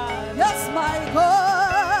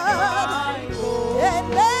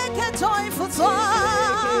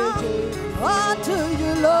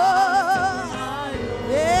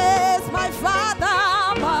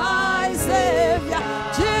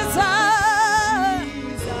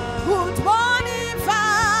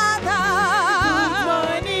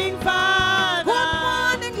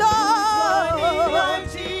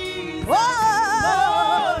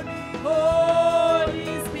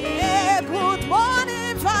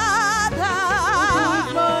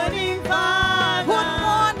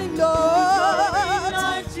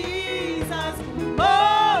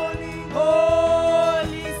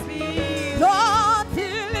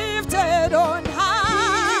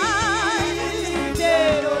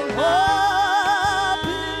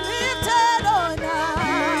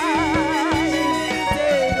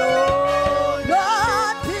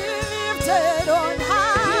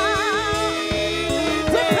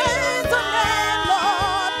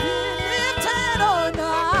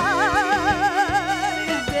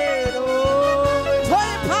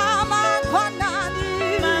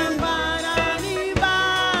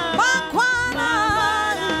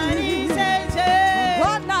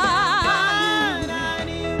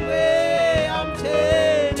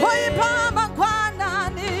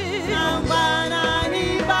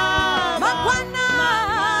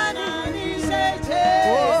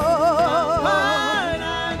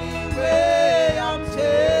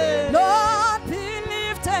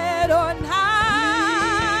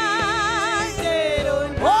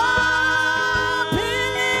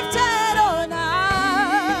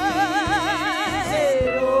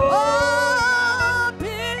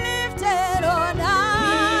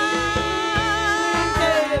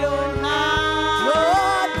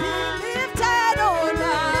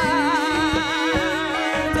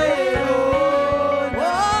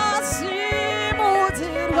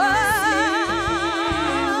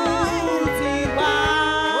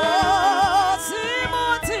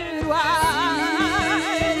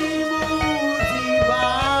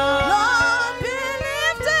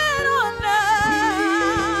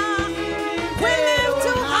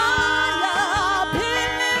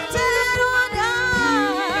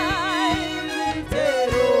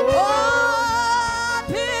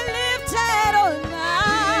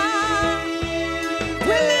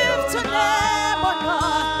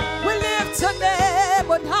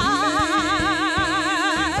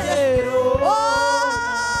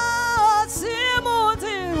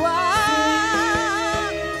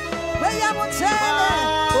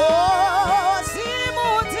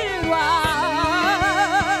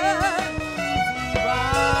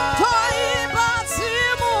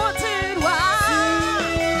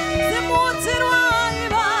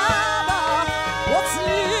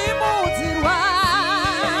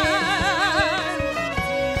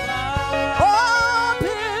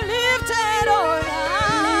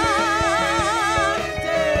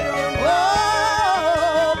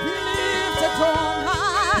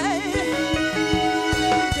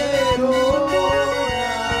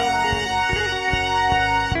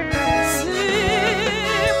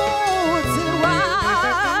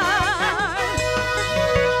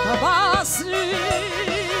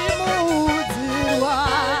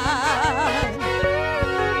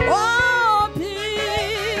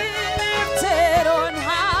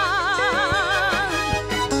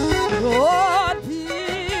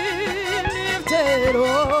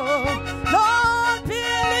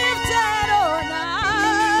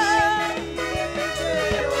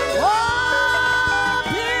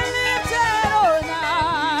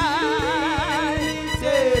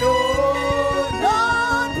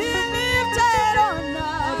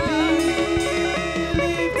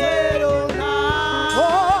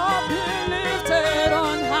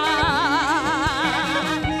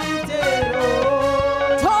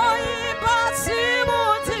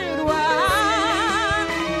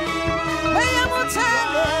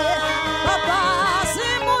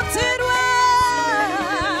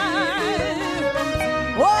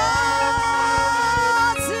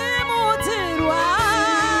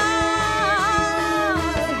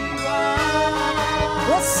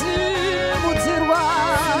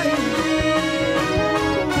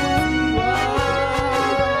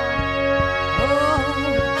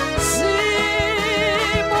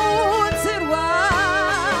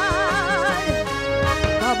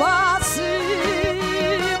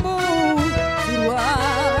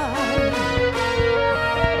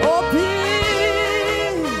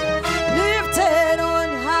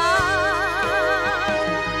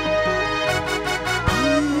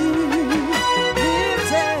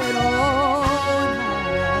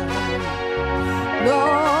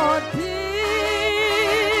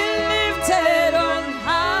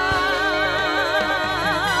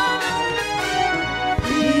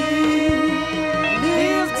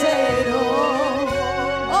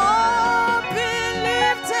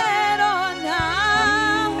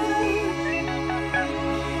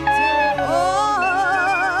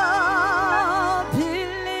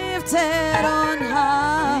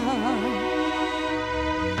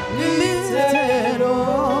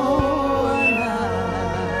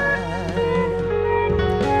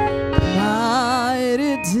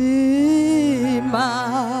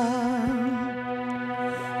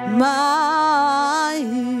 my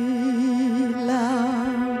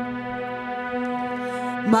love,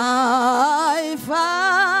 my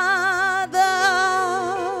Father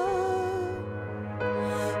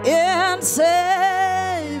and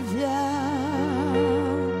Savior,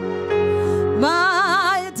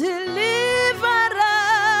 my deliverer,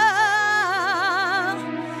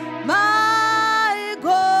 my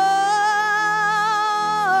God,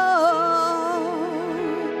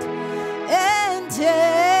 and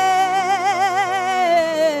yet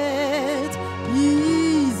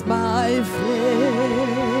He's my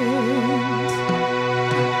friend,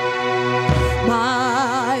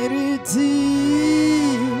 my Redeemer,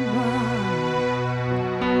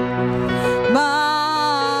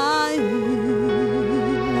 my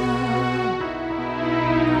love,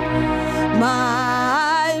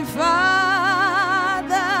 my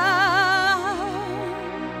Father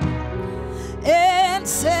and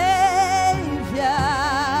Savior,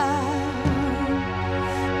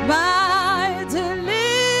 my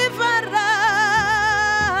deliverer,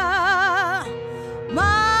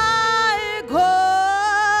 my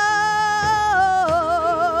God,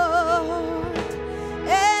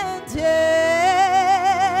 and yet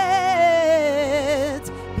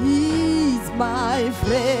He's my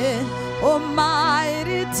friend, oh my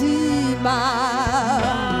Redeemer.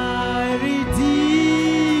 My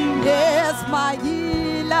Redeemer, Yes, my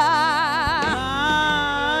healer,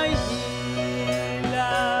 my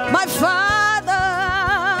healer, my Father,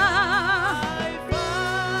 my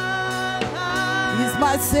Father, He's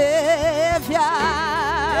my Savior,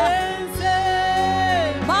 and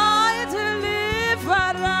Savior, my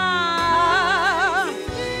deliverer,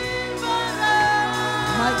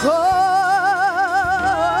 my God.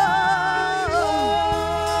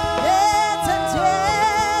 Yes, and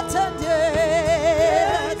yet, and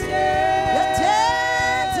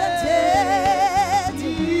yet,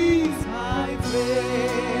 He's my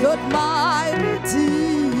friend, Lord, my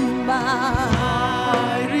Redeemer,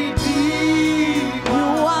 my Redeemer, You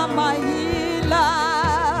are my healer,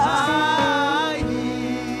 my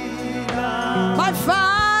healer, my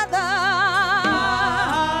Father,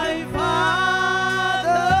 my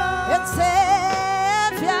Father, and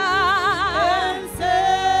Savior, and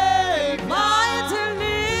Savior, my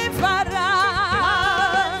deliverer,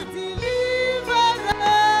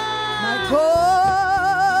 my God.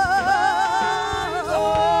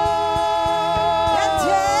 And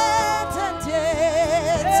yet,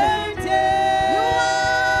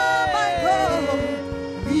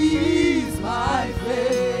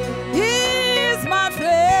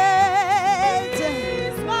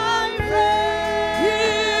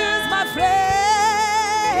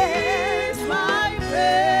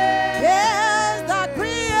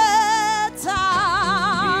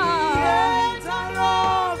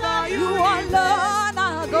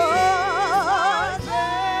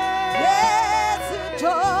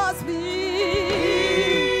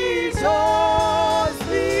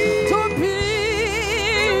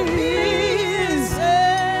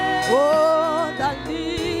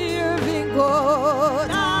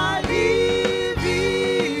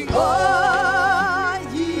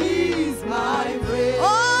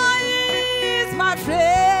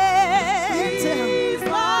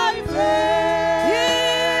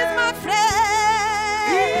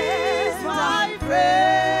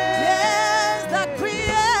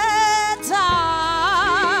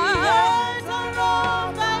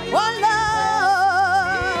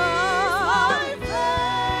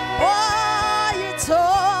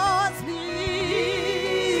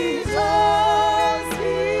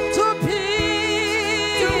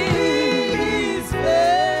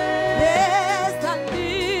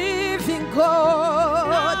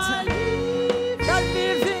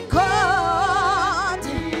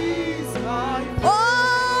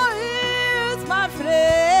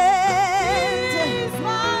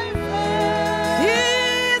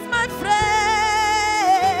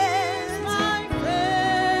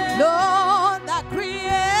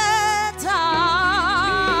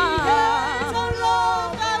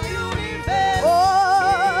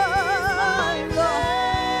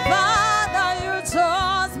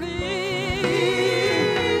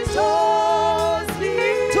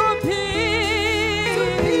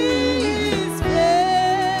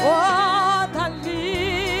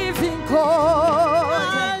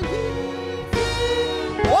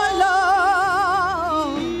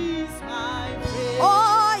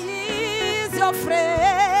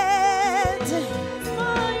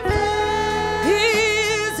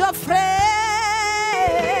 my friend.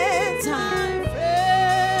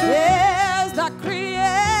 Yes, the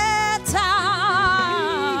Creator.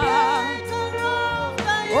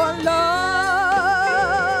 Oh Lord,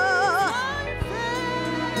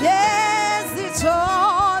 yes, He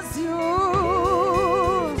chose you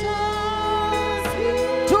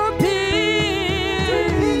to be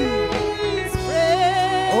His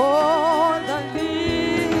friend. Oh, the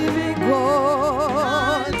living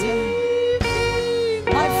God,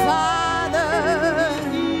 my Father,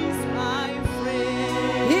 He is my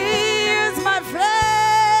friend. He is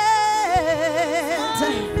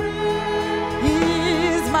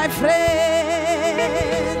my friend.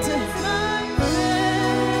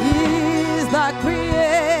 He's the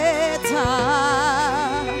Creator.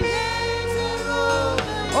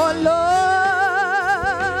 Oh Lord,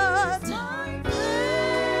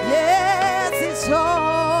 yes, He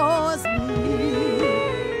chose me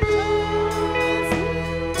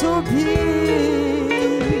to be.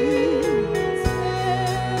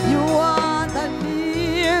 You are the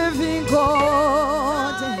living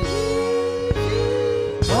God.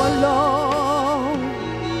 Oh Lord,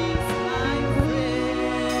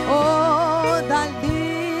 oh the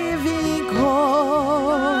living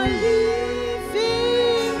God,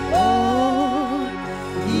 oh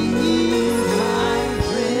He is my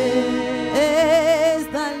friend, is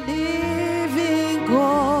the living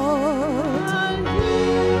God,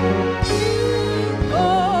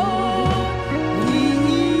 oh He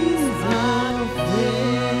is my friend.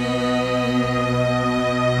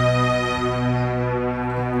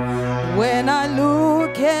 When I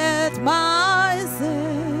look at myself,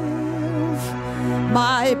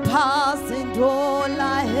 my past and all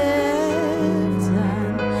I have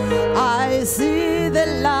done, I see the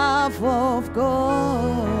love of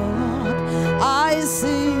God. I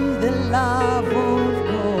see the love of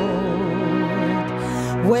God.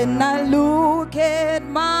 When I look at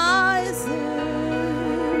myself,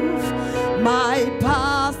 my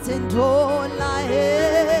past and all I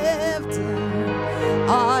have done,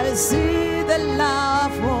 I see the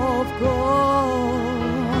love of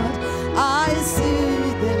God. I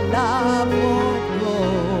see the love of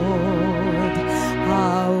God.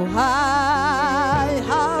 How high,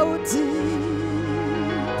 how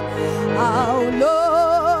deep, how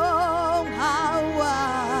long, how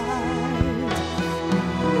wide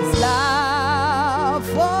His love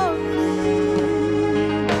for me.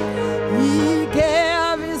 He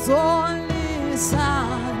gave His only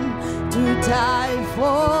Son to die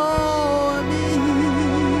for